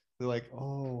 They're like,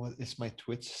 oh, is my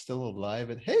Twitch still alive?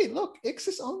 And hey, look, X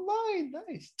is online.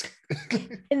 Nice.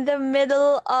 In the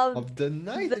middle of Of the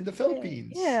night the in the day.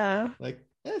 Philippines. Yeah. Like,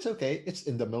 yeah, it's okay. It's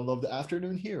in the middle of the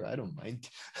afternoon here. I don't mind.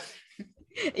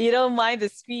 You don't mind the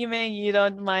screaming, you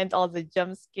don't mind all the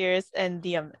jump scares and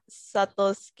the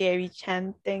subtle, scary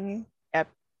chanting. Yep.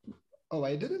 Oh,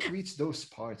 I didn't reach those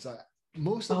parts.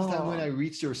 Most of the time when I Oh,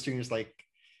 reach your streams, like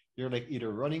you're like either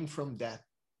running from that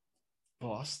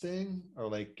boss thing or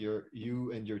like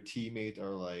you and your teammate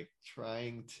are like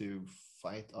trying to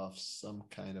fight off some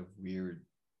kind of weird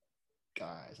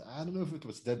guys. I don't know if it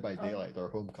was Dead by oh, Daylight or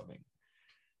Homecoming.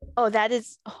 oh, that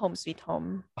is Home Sweet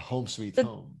Home. A Home Sweet With,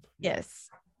 Home. Yeah. yes.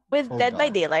 With Oh Dead by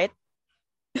God. Daylight,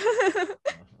 Uh-huh.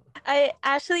 I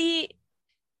actually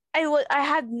I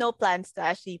had no plans to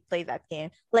actually play that game.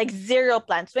 Like zero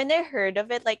plans. When I heard of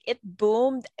it, like it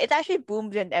boomed. It actually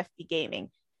boomed in FP gaming.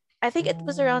 I think it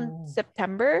was around Oh,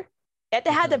 September. It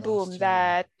had okay, a boom last year.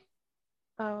 that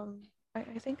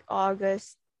I think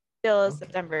August till Okay.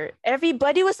 September.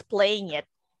 Everybody was playing it.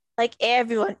 Like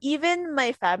everyone, even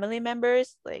my family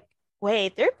members, like,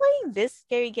 wait, they're playing this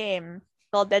scary game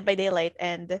called Dead by Daylight,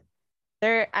 and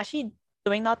they're actually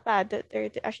doing not bad.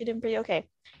 They're actually doing pretty okay.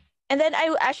 And then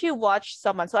I actually watched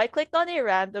someone. So I clicked on a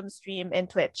random stream in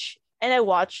Twitch and I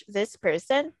watched this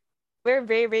person. We're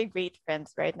very, very great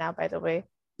friends right now, by the way.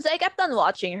 So I kept on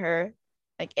watching her.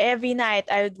 Like every night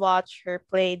I would watch her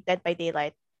play Dead by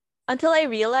Daylight until I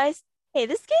realized, hey,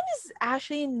 this game is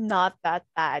actually not that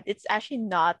bad. It's actually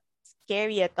not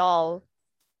scary at all.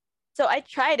 So I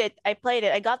tried it, I played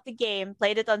it, I got the game,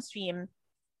 played it on stream,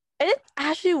 and it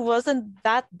actually wasn't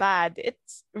that bad.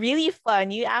 It's really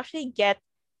fun. You actually get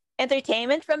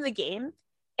entertainment from the game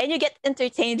and you get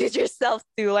entertained with yourself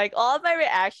too. Like all of my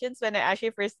reactions when I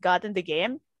actually first got in the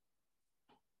game,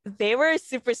 they were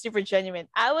super, super genuine.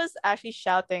 I was actually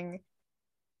shouting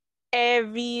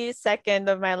every second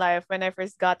of my life when I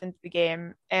first got into the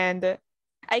game. And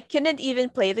I couldn't even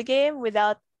play the game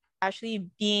without actually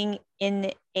being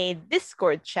in a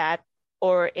Discord chat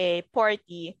or a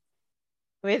party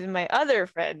with my other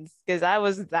friends because I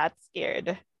was that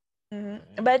scared.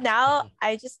 But now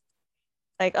I just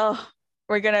like, oh,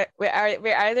 we're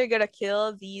either gonna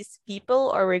kill these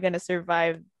people or we're gonna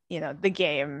survive, the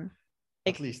game.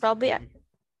 At Like least probably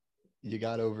you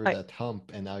got over like, that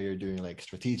hump and now you're doing like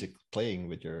strategic playing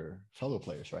with your fellow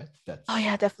players, right? oh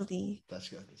yeah, definitely. That's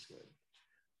good. That's good.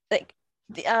 Like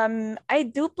I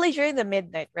do play during the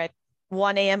midnight, right?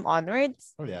 1 a.m.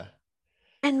 onwards. Oh yeah.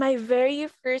 And my very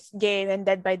first game in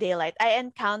Dead by Daylight, I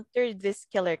encountered this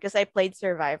killer because I played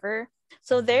Survivor.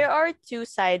 So Mhm. there are two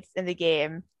sides in the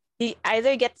game. You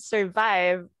either get to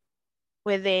survive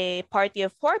with a party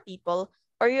of 4 people,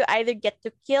 or you either get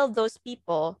to kill those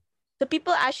people. So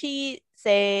people actually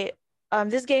say,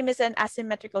 this game is an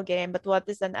asymmetrical game, but what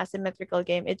is an asymmetrical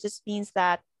game? It just means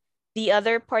that the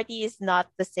other party is not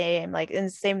the same, like in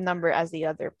the same number as the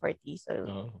other party. So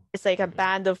Oh, it's like a okay.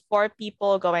 band of four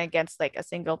people going against like a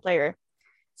single player.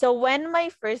 So when my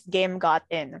first game got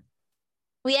in,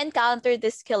 we encountered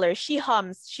this killer. She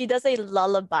hums, she does a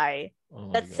lullaby Oh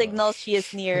my that signals she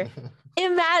is gosh. near.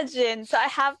 Imagine. So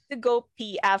I have to go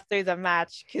pee after the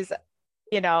match because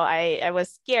I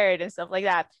was scared and stuff like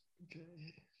that.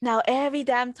 Okay. Now every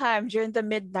damn time during the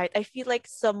midnight, I feel like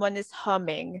someone is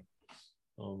humming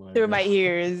Oh my through my god.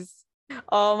 ears.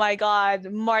 Oh my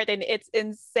god, Martin, it's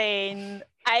insane.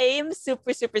 I am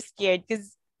super, super scared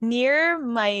because near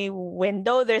my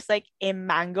window there's like a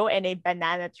mango and a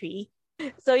banana tree.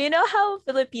 So you know how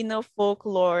Filipino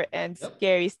folklore and Yep.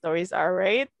 scary stories are,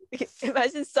 right?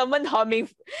 Imagine someone humming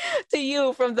to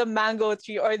you from the mango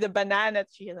tree or the banana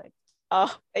tree. Like,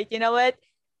 oh, like you know what?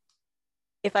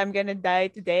 If I'm gonna die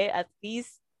today, at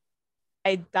least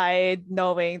I died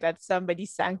knowing that somebody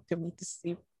sang to me to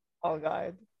sleep. Oh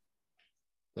god.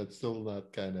 That's still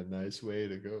not kind of nice way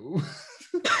to go.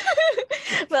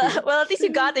 Well, at least you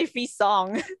got a free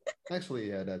song. Actually,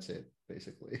 yeah, that's it,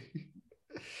 basically.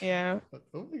 Yeah. But,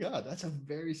 oh my god, that's a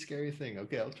very scary thing.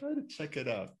 Okay, I'll try to check it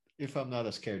out if I'm not a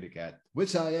scaredy cat,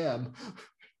 which I am.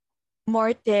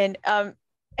 Martin, I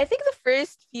think the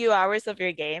first few hours of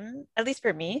your game, at least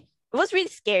for me, it was really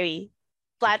scary.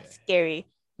 Flat Okay. scary.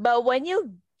 But when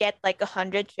you get like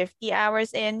 150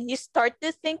 hours in, you start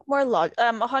to think more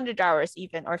 100 hours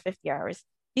even or 50 hours.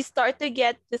 You start to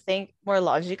get to think more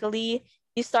logically.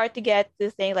 You start to get to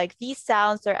think like these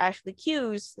sounds are actually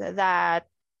cues that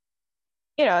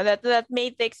that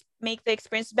make the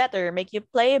experience better, make you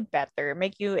play better,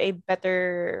 make you a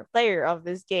better player of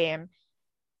this game.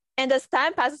 And as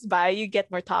time passes by, you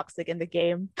get more toxic in the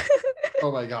game.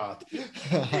 Oh my god.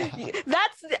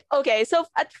 That's okay. So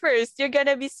at first, you're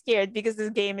gonna be scared because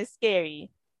this game is scary.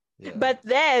 Yeah. But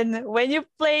then when you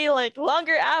play like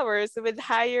longer hours with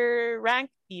higher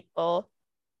ranked people,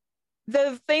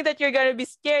 the thing that you're gonna be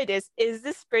scared is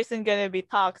this person gonna be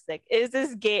toxic? Is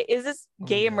this Oh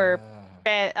gamer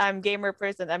yeah. gamer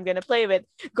person I'm gonna play with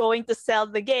going to sell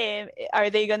the game? Are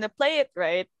they gonna play it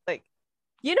right? Like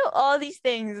all these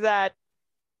things that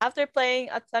after playing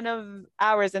a ton of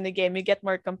hours in the game, you get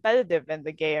more competitive in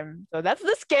the game. So that's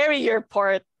the scarier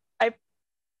part. I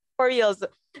For reals,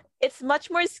 it's much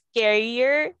more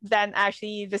scarier than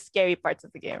actually the scary parts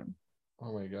of the game.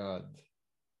 Oh my god.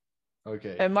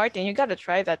 Okay. And Martin, you gotta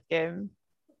try that game.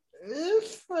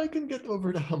 If I can get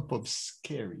over the hump of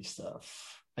scary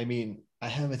stuff. I mean, I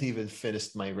haven't even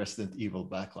finished my Resident Evil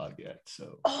backlog yet,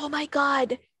 so Oh my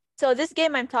god. So this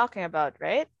game I'm talking about,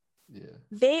 right? yeah.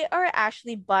 They are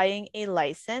actually buying a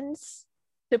license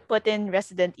to put in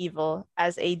Resident Evil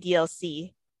as a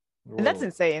DLC. And that's Whoa.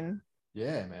 insane.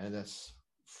 Yeah, man, that's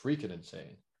freaking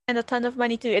insane. And a ton of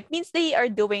money too. It means they are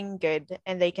doing good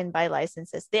and they can buy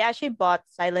licenses. They actually bought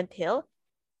Silent Hill,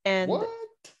 and What?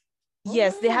 Oh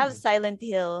yes, they have man. Silent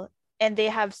Hill and they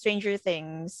have Stranger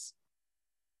Things,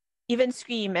 even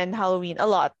Scream and Halloween. A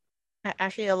lot.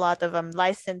 Actually a lot of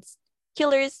licensed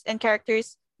killers and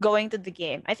characters going to the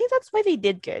game. I think that's why they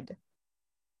did good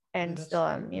Yeah, and that's still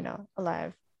cool.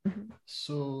 alive. Mhm.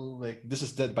 So like this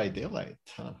is Dead by Daylight,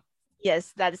 huh?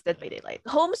 Yes, that is Dead by Daylight.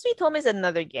 Home Sweet Home is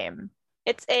another game.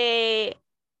 It's a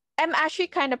I'm actually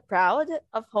kind of proud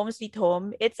of Home Sweet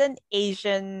Home. It's an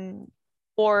Asian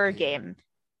horror Game. game.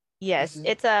 Is Yes, it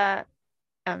it's a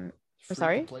um I'm free to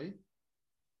sorry. play?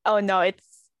 Oh no,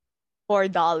 it's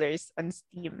 $4 on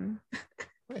Steam.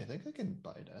 Wait, I think I can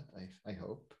buy that. I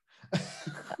hope.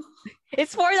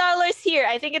 It's $4 here.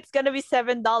 I think it's gonna be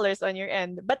 $7 on your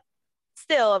end. But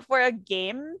still, for a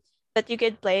game that you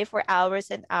could play for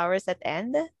hours and hours at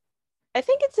end, I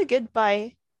think it's a good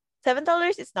buy.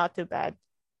 $7 is not too bad.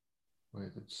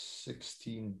 Wait, it's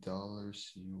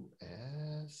 $16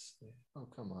 US. Oh,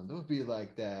 come on. Don't be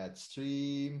like that.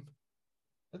 Stream.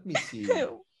 Let me see.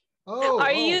 Oh,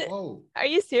 Are oh, you oh. are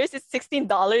you serious? It's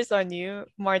 $16 on you,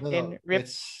 No, Martin. no. Rip.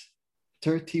 It's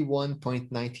 31.99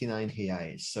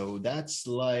 reais. So that's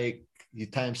like you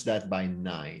times that by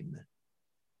 9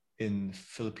 in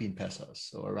Philippine pesos.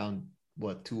 So around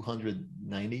what,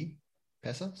 290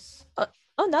 pesos? Oh,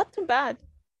 oh, not too bad.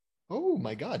 Oh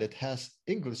my God, it has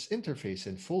English interface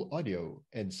in full audio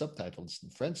and subtitles in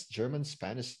French, German,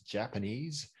 Spanish,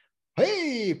 Japanese.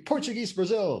 Hey, Portuguese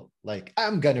Brazil. Like,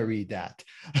 I'm gonna read that.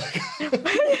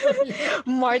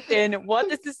 Martin,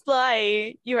 what is this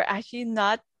lie? You're actually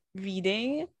not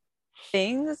reading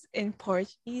things in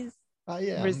Portuguese, I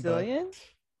am, but Brazilian?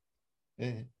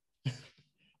 eh.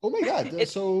 Oh my God. It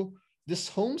So this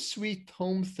home sweet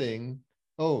home thing.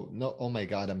 Oh no! Oh my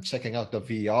God! I'm checking out the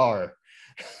VR.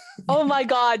 Oh my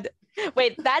God.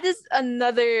 Wait, that is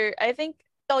another, I think,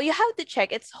 oh, you have to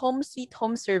check. It's Home Sweet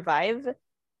Home Survive.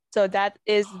 So that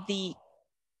is The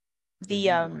the new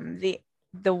one. um the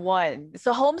the one.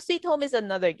 So Home Sweet Home is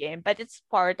another game, but it's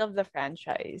part of the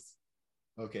franchise.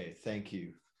 Okay, thank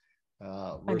you.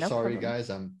 Oh, We're no sorry, problem. guys.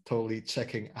 I'm totally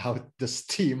checking out the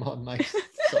Steam on my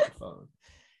cell phone.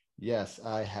 Yes,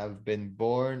 I have been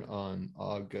born on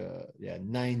August, yeah,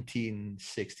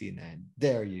 1969.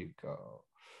 There you go.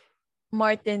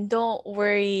 Martin, don't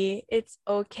worry. It's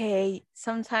okay.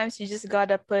 Sometimes you just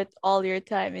gotta put all your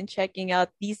time in checking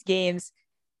out these games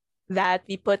that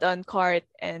we put on cart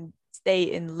and stay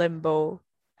in limbo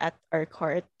at our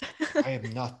cart. I am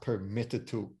not permitted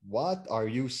to. What? Are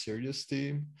you serious,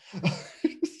 team?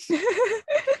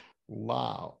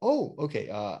 Wow. Oh,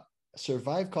 okay.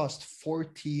 Survive cost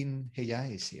 14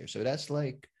 reais here. So that's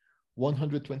like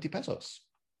 120 pesos.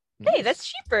 Hey, that's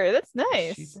Nice. cheaper. That's It's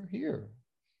nice. cheaper here.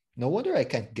 No wonder I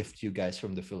can't gift you guys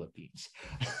from the Philippines.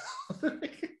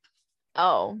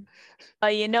 Oh,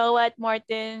 you know what,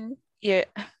 Martin? Yeah,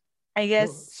 I No, guess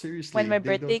when seriously, my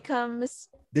birthday comes,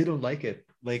 they don't like it.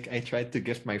 Like I tried to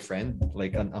gift my friend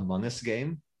like an Among Us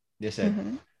game. They said,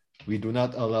 mhm. we do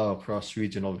not allow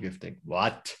cross-regional gifting.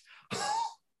 What?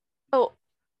 Oh,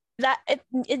 that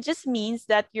it just means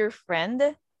that your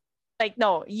friend, like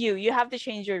no, you have to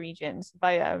change your regions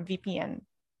via VPN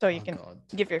so you Oh can God.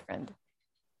 give your friend.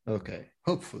 Okay.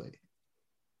 Hopefully,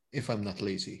 if I'm not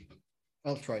lazy,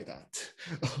 I'll try that.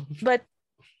 But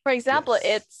for example, Yes.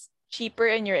 it's cheaper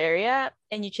in your area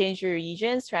and you change your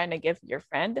regions trying to give your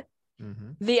friend,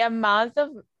 Mhm. the amount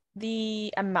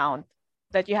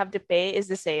that you have to pay is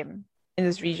the same in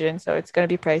this region, so it's gonna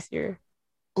be pricier.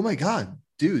 Oh my God,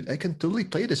 dude, I can totally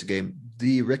play this game.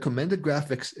 The recommended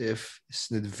graphics if is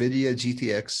NVIDIA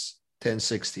GTX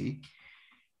 1060.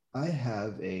 I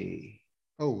have a,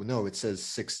 oh no, it says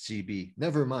 6 GB.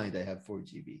 Never mind, I have 4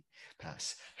 GB.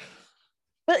 Pass.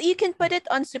 But you can put it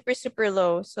on super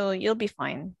low, so you'll be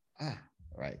fine. Ah,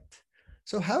 right.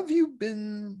 So have you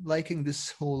been liking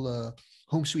this whole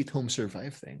Home Sweet Home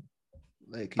Survive thing?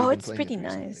 Like Oh, you've been it's playing pretty it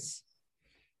recently. nice.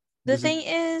 The Does it? thing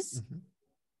is, Mhm.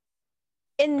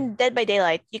 in Dead by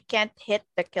Daylight, you can't hit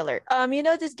the killer. You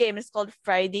know this game is called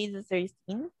Friday the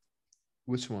 13th?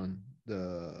 Which one?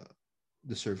 The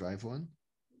Survive one?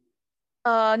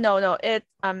 No, no, it's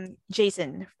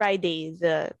Jason, Friday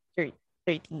the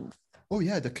 13th. Oh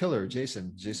yeah, the killer,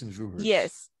 Jason Voorhees.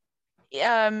 Yes.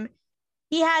 Um,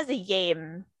 he has a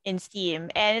game in Steam,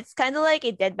 and it's kind of like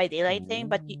a Dead by Daylight thing,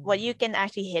 but Ooh. what you can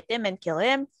actually hit him and kill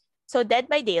him. So Dead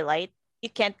by Daylight, you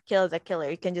can't kill the killer;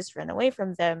 you can just run away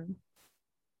from them.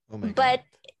 Oh my God. But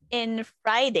in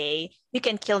Friday, you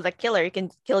can kill the killer. You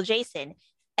can kill Jason,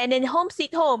 and in Home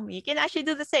Sweet Home, you can actually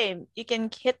do the same. You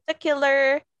can hit the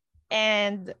killer,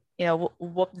 and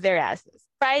whoop their asses.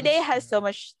 Friday That's has so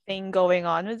much thing going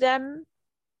on with them,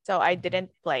 so I Mhm.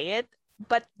 didn't play it.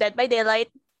 But Dead by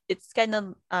Daylight, it's kind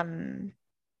of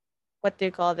what do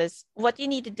you call this? What you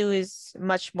need to do is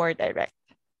much more direct.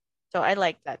 So I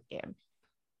like that game.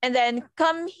 And then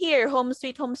come here, Home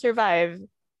Sweet Home Survive.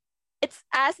 It's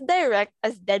as direct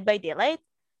as Dead by Daylight,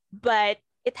 but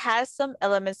it has some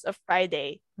elements of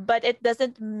Friday, but it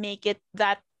doesn't make it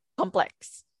that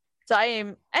complex. So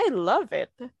I love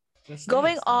it. that's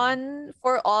Going nice, man. on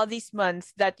for all these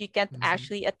months that you can't Mhm.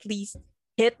 actually at least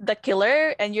hit the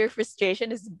killer and your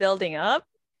frustration is building up.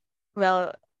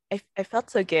 Well, I felt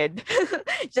so good.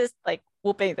 Just like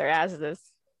whooping their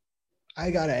asses. I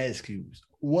gotta ask you,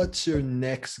 what's your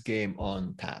next game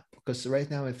on tap? Because right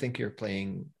now I think you're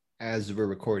playing, as we're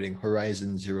recording,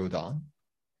 Horizon Zero Dawn.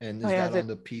 And Oh is yeah, that the on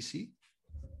the PC?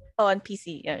 on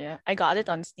PC. Yeah, yeah. I got it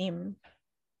on Steam.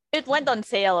 It went Oh, on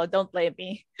sale. Don't blame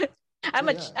me. oh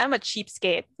yeah. I'm a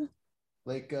cheapskate.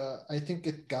 Like I think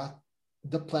it got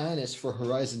the plan is for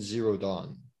Horizon Zero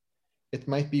Dawn. It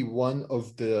might be one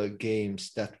of the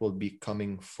games that will be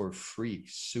coming for free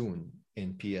soon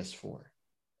in PS4.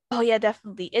 Oh yeah,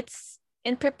 definitely. It's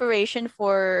in preparation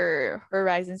for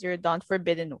Horizon Zero Dawn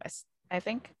Forbidden West, I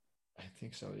think. I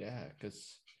think so, yeah.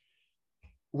 Because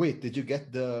wait, did you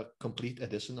get the complete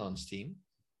edition on Steam?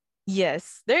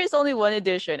 Yes, there is only one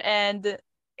edition and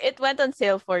it went on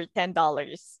sale for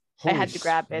 $10. I Holy had to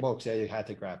grab it. smokes! Yeah, you had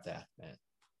to grab that, man.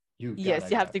 You Yes,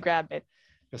 gotta you have grab to that grab it.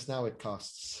 because now it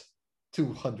costs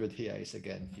 200 reais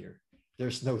again here.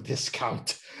 There's no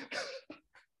discount.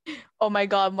 Oh my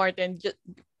god, Martin.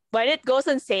 When it goes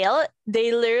on sale,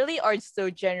 they literally are so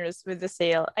generous with the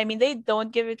sale. I mean, they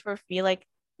don't give it for free like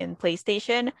in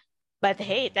PlayStation, but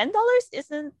hey, $10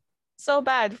 isn't so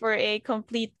bad for a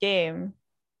complete game.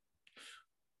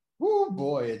 Oh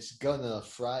boy, it's gonna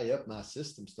fry up my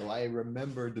system. So I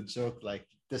remember the joke like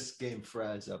this game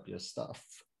fries up your stuff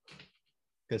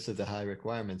because of the high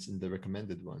requirements in the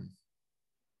recommended one.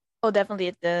 Oh, definitely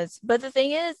it does. But the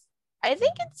thing is, I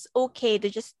think Mhm. it's okay to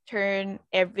just turn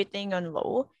everything on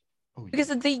low Oh because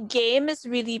yeah, the game is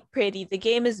really pretty. The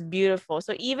game is beautiful.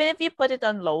 So even if you put it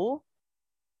on low,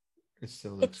 it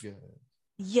still looks it's good.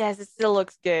 yes, it still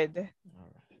looks good. All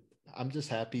right. I'm just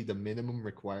happy the minimum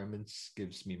requirements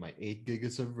gives me my 8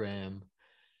 gigs of RAM.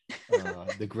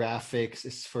 The graphics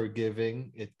is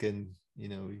forgiving. It can, you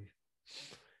know,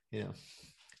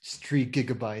 just 3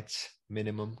 gigabytes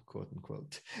minimum, quote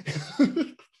unquote.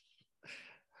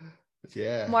 But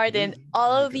yeah, Martin,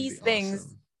 all this is of gonna be these things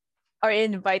awesome. are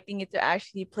inviting you to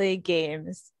actually play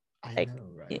games. I Like, know,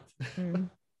 y- right? mm.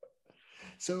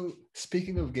 So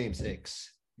speaking of games,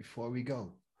 X, before we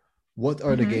go, what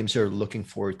are the Mhm. games you're looking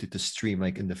forward to stream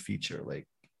like in the future? Like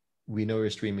we know you're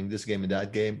streaming this game and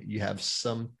that game. You have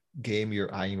some game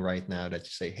you're eyeing right now that you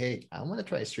say, "Hey, I want to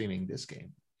try streaming this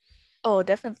game." Oh,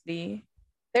 definitely.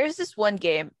 There's this one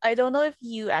game. I don't know if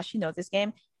you actually know this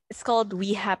game. It's called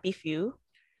We Happy Few.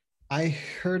 I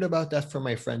heard about that from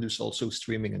my friend who's also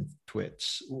streaming on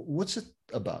Twitch. What's it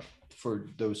about for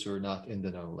those who are not in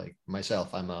the know? Like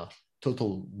myself, I'm a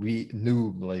total we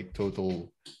noob, like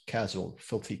total casual,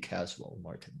 filthy casual,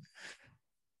 Martin.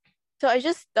 So I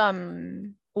just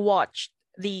watched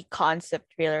the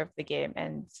concept trailer of the game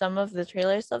and some of the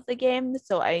trailers of the game,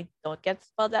 so I don't get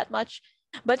spoiled that much.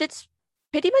 But it's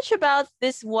pretty much about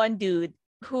this one dude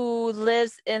who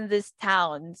lives in this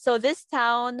town. So this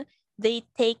town, they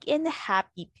take in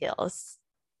happy pills.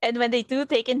 And when they do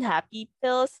take in happy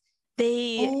pills,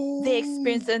 they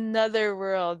experience Oh, another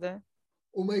world.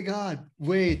 oh my God.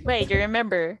 Wait, Wait, you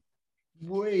remember?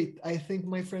 wait. I think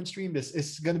my friend streamed this.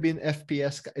 It's gonna be an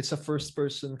FPS. It's a first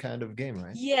person kind of game,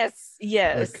 right? Yes, Like,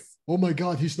 yes. oh my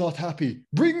God, he's not happy.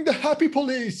 Bring the happy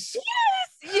police.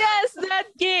 Yes,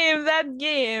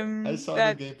 I saw the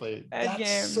that gameplay. that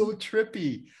That's so game.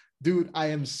 trippy. Dude, I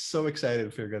am so excited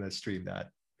if you're going to stream that.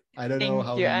 I don't know Thank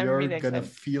how you. I'm you're really going to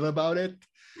excited. feel about it,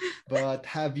 but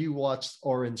have you watched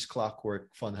Orange Clockwork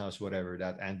Funhouse, whatever,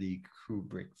 that Andy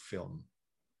Kubrick film?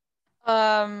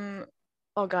 Um,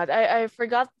 oh God, I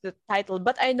forgot the title,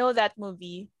 but I know that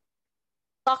movie.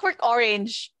 Clockwork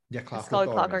Orange. Yeah, It's Clockwork called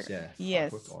Orange. Clockwork. Yeah,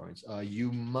 Clockwork Yes. Orange.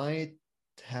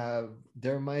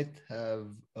 There might have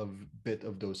a bit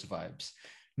of those vibes.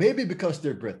 Maybe because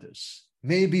they're British.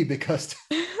 Maybe because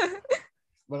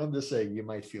but I'm just saying you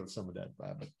might feel some of that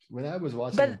vibe. But when I was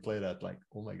watching him But play that, like,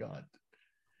 oh my god.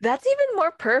 that's even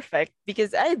more perfect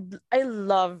because I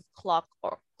love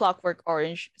Clockwork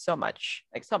Orange so much,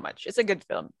 like so much. It's a good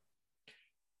film.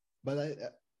 But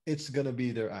it's gonna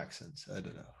be their accents. I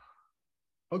don't know.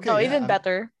 Okay, Oh, yeah, even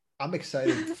better. I'm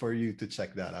excited for you to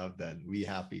check that out. Then we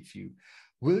happy few.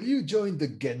 Will you join the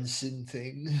Genshin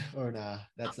thing or nah?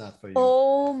 That's not for you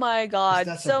Oh my because God.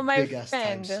 that's a So my big ass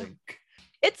time friend, sink.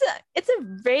 it's a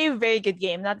very very good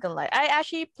game, not gonna lie. I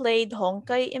actually played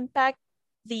Honkai Impact,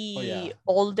 Oh yeah. the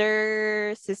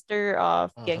older sister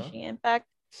of Uh huh. Genshin Impact.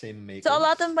 Same So a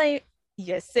lot of makers. my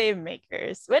yes, same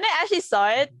makers. When I actually saw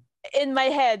it in my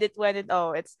head, it went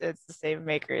oh it's the same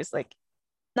makers, like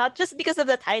not just because of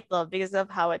the title, because of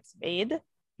how it's made.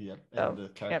 Yep, and So the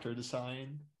yep. character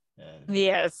design and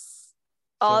Yes.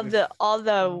 so if All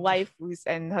the uh, waifus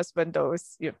and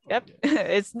husbandos. Yep, oh yep. yes.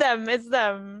 It's them, it's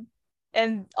them.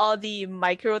 And all the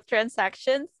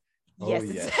microtransactions. Oh Yes,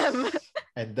 it's them. yes.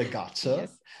 And the gacha.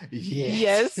 Yes. Yes.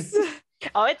 Yes.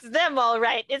 Oh, it's them all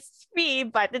right. It's free,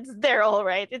 but it's there all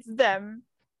right. It's them.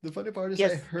 The funny part is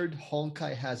I Yes. heard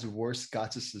Honkai has worse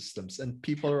gacha systems and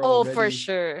people are Oh, for already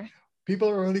sure.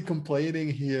 complaining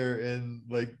here in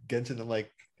like Genshin. I'm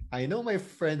like, I know my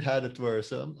friend had it worse,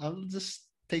 so I'll just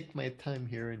take my time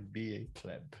here and be a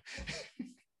pleb.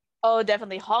 Oh,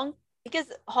 definitely.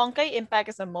 Because Honkai Impact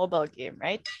is a mobile game,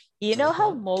 right? You know how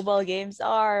Uh-huh. mobile games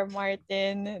are,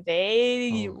 Martin.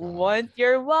 They Oh god. want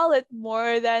your wallet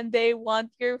more than they want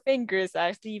your fingers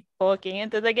actually poking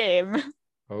into the game.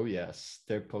 Oh yes,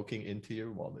 they're poking into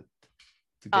your wallet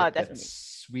to Oh, get that definitely.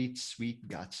 sweet, sweet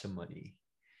gacha money.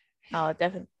 Oh,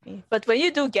 definitely. But when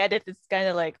you do get it, it's kind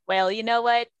of like, well, you know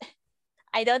what?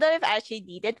 I don't know if I actually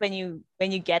need it when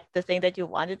you get the thing that you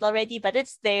wanted already, but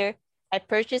it's there. I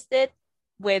purchased it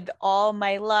with all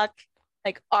my luck.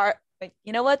 Like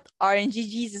you know what? RNG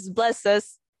Jesus bless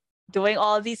us doing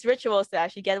all these rituals to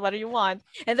actually get what you want.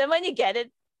 And then when you get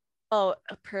it, oh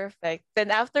perfect.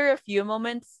 Then after a few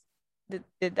moments,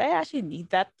 did I actually need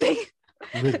that thing?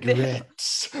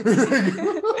 Regrets.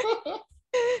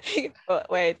 Oh,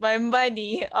 wait, my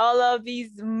money, all of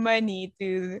these money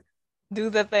to do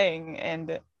the thing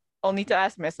and only to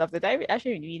ask myself, did I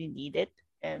actually really need it?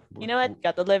 And you W- know what? w-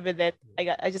 Got to live with it.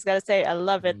 I just gotta say, I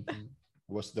love it. mhm.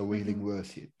 Was the wailing Mhm.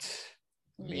 worth it?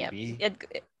 Yep. Maybe,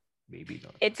 It maybe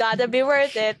not. it gotta be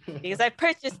worth it because I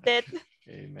purchased it.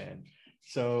 Amen.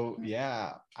 So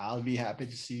yeah, I'll be happy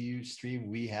to see you stream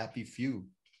We Happy Few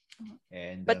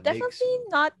and But make definitely some.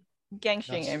 not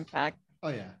Genshin That's Impact. oh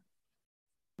yeah.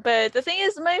 But the thing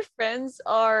is, my friends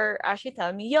are actually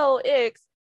telling me, yo, Ix,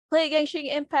 play Genshin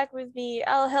Impact with me.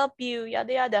 I'll help you,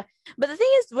 yada yada. But the thing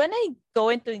is, when I go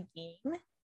into a game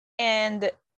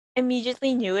and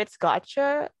immediately knew it's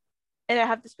gotcha and I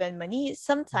have to spend money,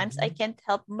 sometimes I Mhm. can't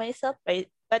help myself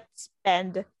but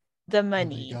spend the Oh my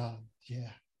money. god.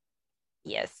 Yeah.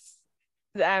 Yes.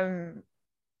 Um,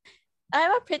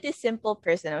 I'm a pretty simple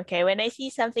person, okay? When I see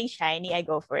something shiny, I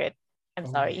go for it. I'm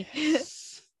Oh sorry.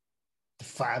 yes. The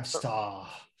 5 star.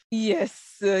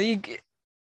 Yes.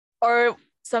 Or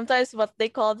sometimes what they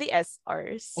call the Oh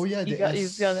SRs. yeah, You the got you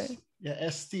gonna S. Yeah,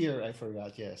 S tier. I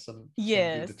forgot. Yeah, some good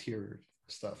yes. the tier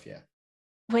stuff. Yeah.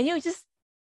 When you just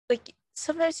like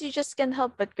sometimes you just can't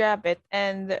help but grab it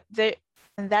and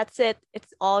that's it.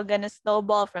 It's all gonna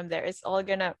snowball from there. It's all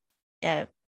gonna yeah.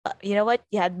 You know what?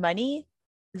 You had money.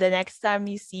 The next time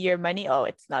you see your money, oh,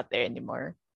 it's not there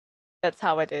anymore. That's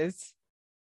how it is.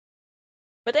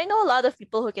 But I know a lot of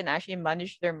people who can actually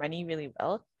manage their money really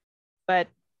well, but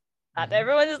not Mhm.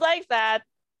 everyone is like that.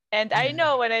 And I Yeah.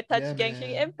 know when I touch Yeah,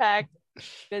 Genshin man. Impact,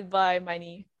 goodbye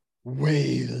money.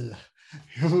 Whale.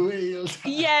 Whale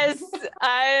time. Yes,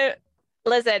 I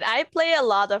listen, I play a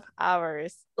lot of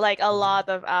hours, like a Mhm. lot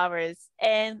of hours.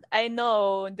 And I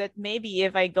know that maybe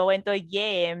if I go into a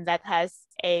game that has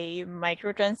a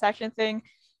microtransaction thing,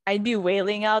 I'd be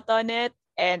wailing out on it.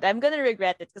 And I'm gonna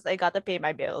regret it because I gotta pay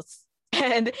my bills.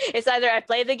 And it's either I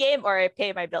play the game or I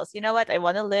pay my bills. You know what? I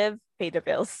wanna live, pay the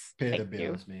bills. Pay the Thank you.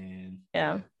 bills, man.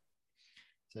 Yeah. Yeah.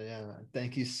 So yeah,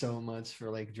 thank you so much for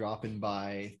like dropping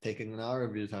by, taking an hour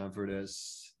of your time for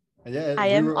this. And yeah, I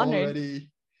we am were honored. already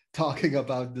talking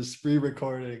about this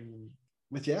pre-recording.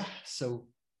 But yeah, so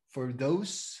for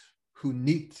those who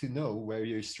need to know where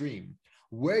you stream,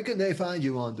 where can they find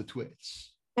you on the Twitch?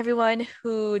 Everyone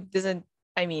who doesn't,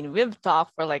 I mean, we've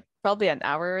talked for like probably an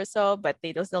hour or so, but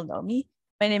they don't still know me.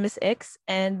 My name is Ix,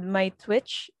 and my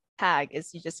Twitch tag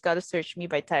is you just gotta search me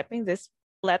by typing this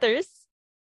letters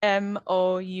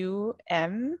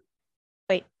MOUM.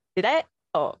 Wait, did I?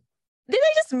 Oh, did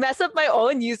I just mess up my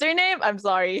own username? I'm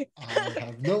sorry. I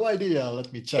have no idea.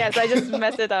 Let me check. Yes, I just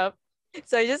messed it up.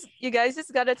 So you guys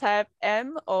just gotta type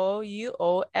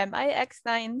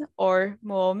MOUOMIX9 or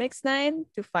Moomix9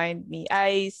 to find me.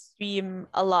 I stream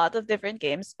a lot of different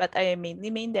games, but I mainly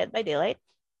main Dead by Daylight.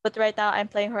 But right now I'm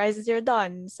playing Horizon Zero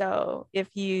Dawn. So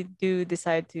if you do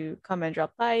decide to come and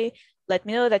drop by, let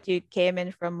me know that you came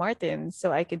in from Martin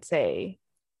so I could say,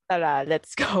 Tara,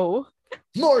 let's go.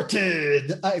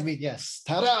 Morton! I mean, yes.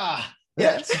 Ta-da!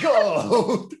 Yeah. Let's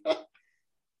go!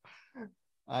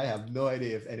 I have no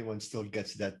idea if anyone still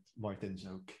gets that Martin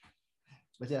joke.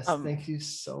 But yes, Um, thank you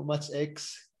so much,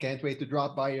 X. Can't wait to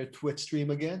drop by your Twitch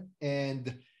stream again.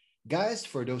 And guys,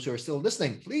 for those who are still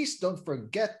listening, please don't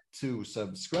forget to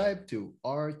subscribe to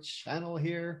our channel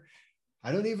here.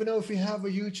 I don't even know if we have a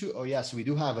YouTube. Oh, yes, we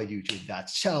do have a YouTube.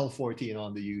 That's Channel 14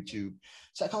 on the YouTube.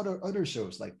 Check out our other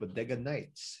shows like Bodega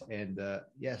Nights. And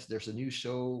yes, there's a new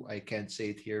show. I can't say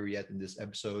it here yet in this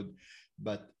episode,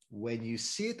 but when you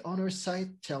see it on our site,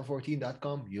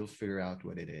 channel14.com, you'll figure out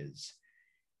what it is.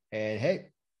 And hey,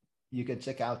 you can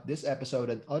check out this episode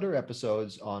and other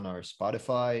episodes on our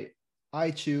Spotify,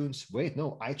 iTunes. Wait,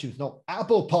 no, iTunes, no,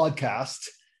 Apple Podcast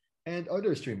and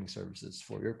other streaming services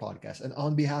for your podcast. And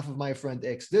on behalf of my friend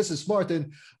X, this is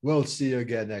Martin. We'll see you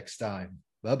again next time.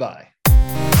 Bye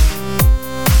bye.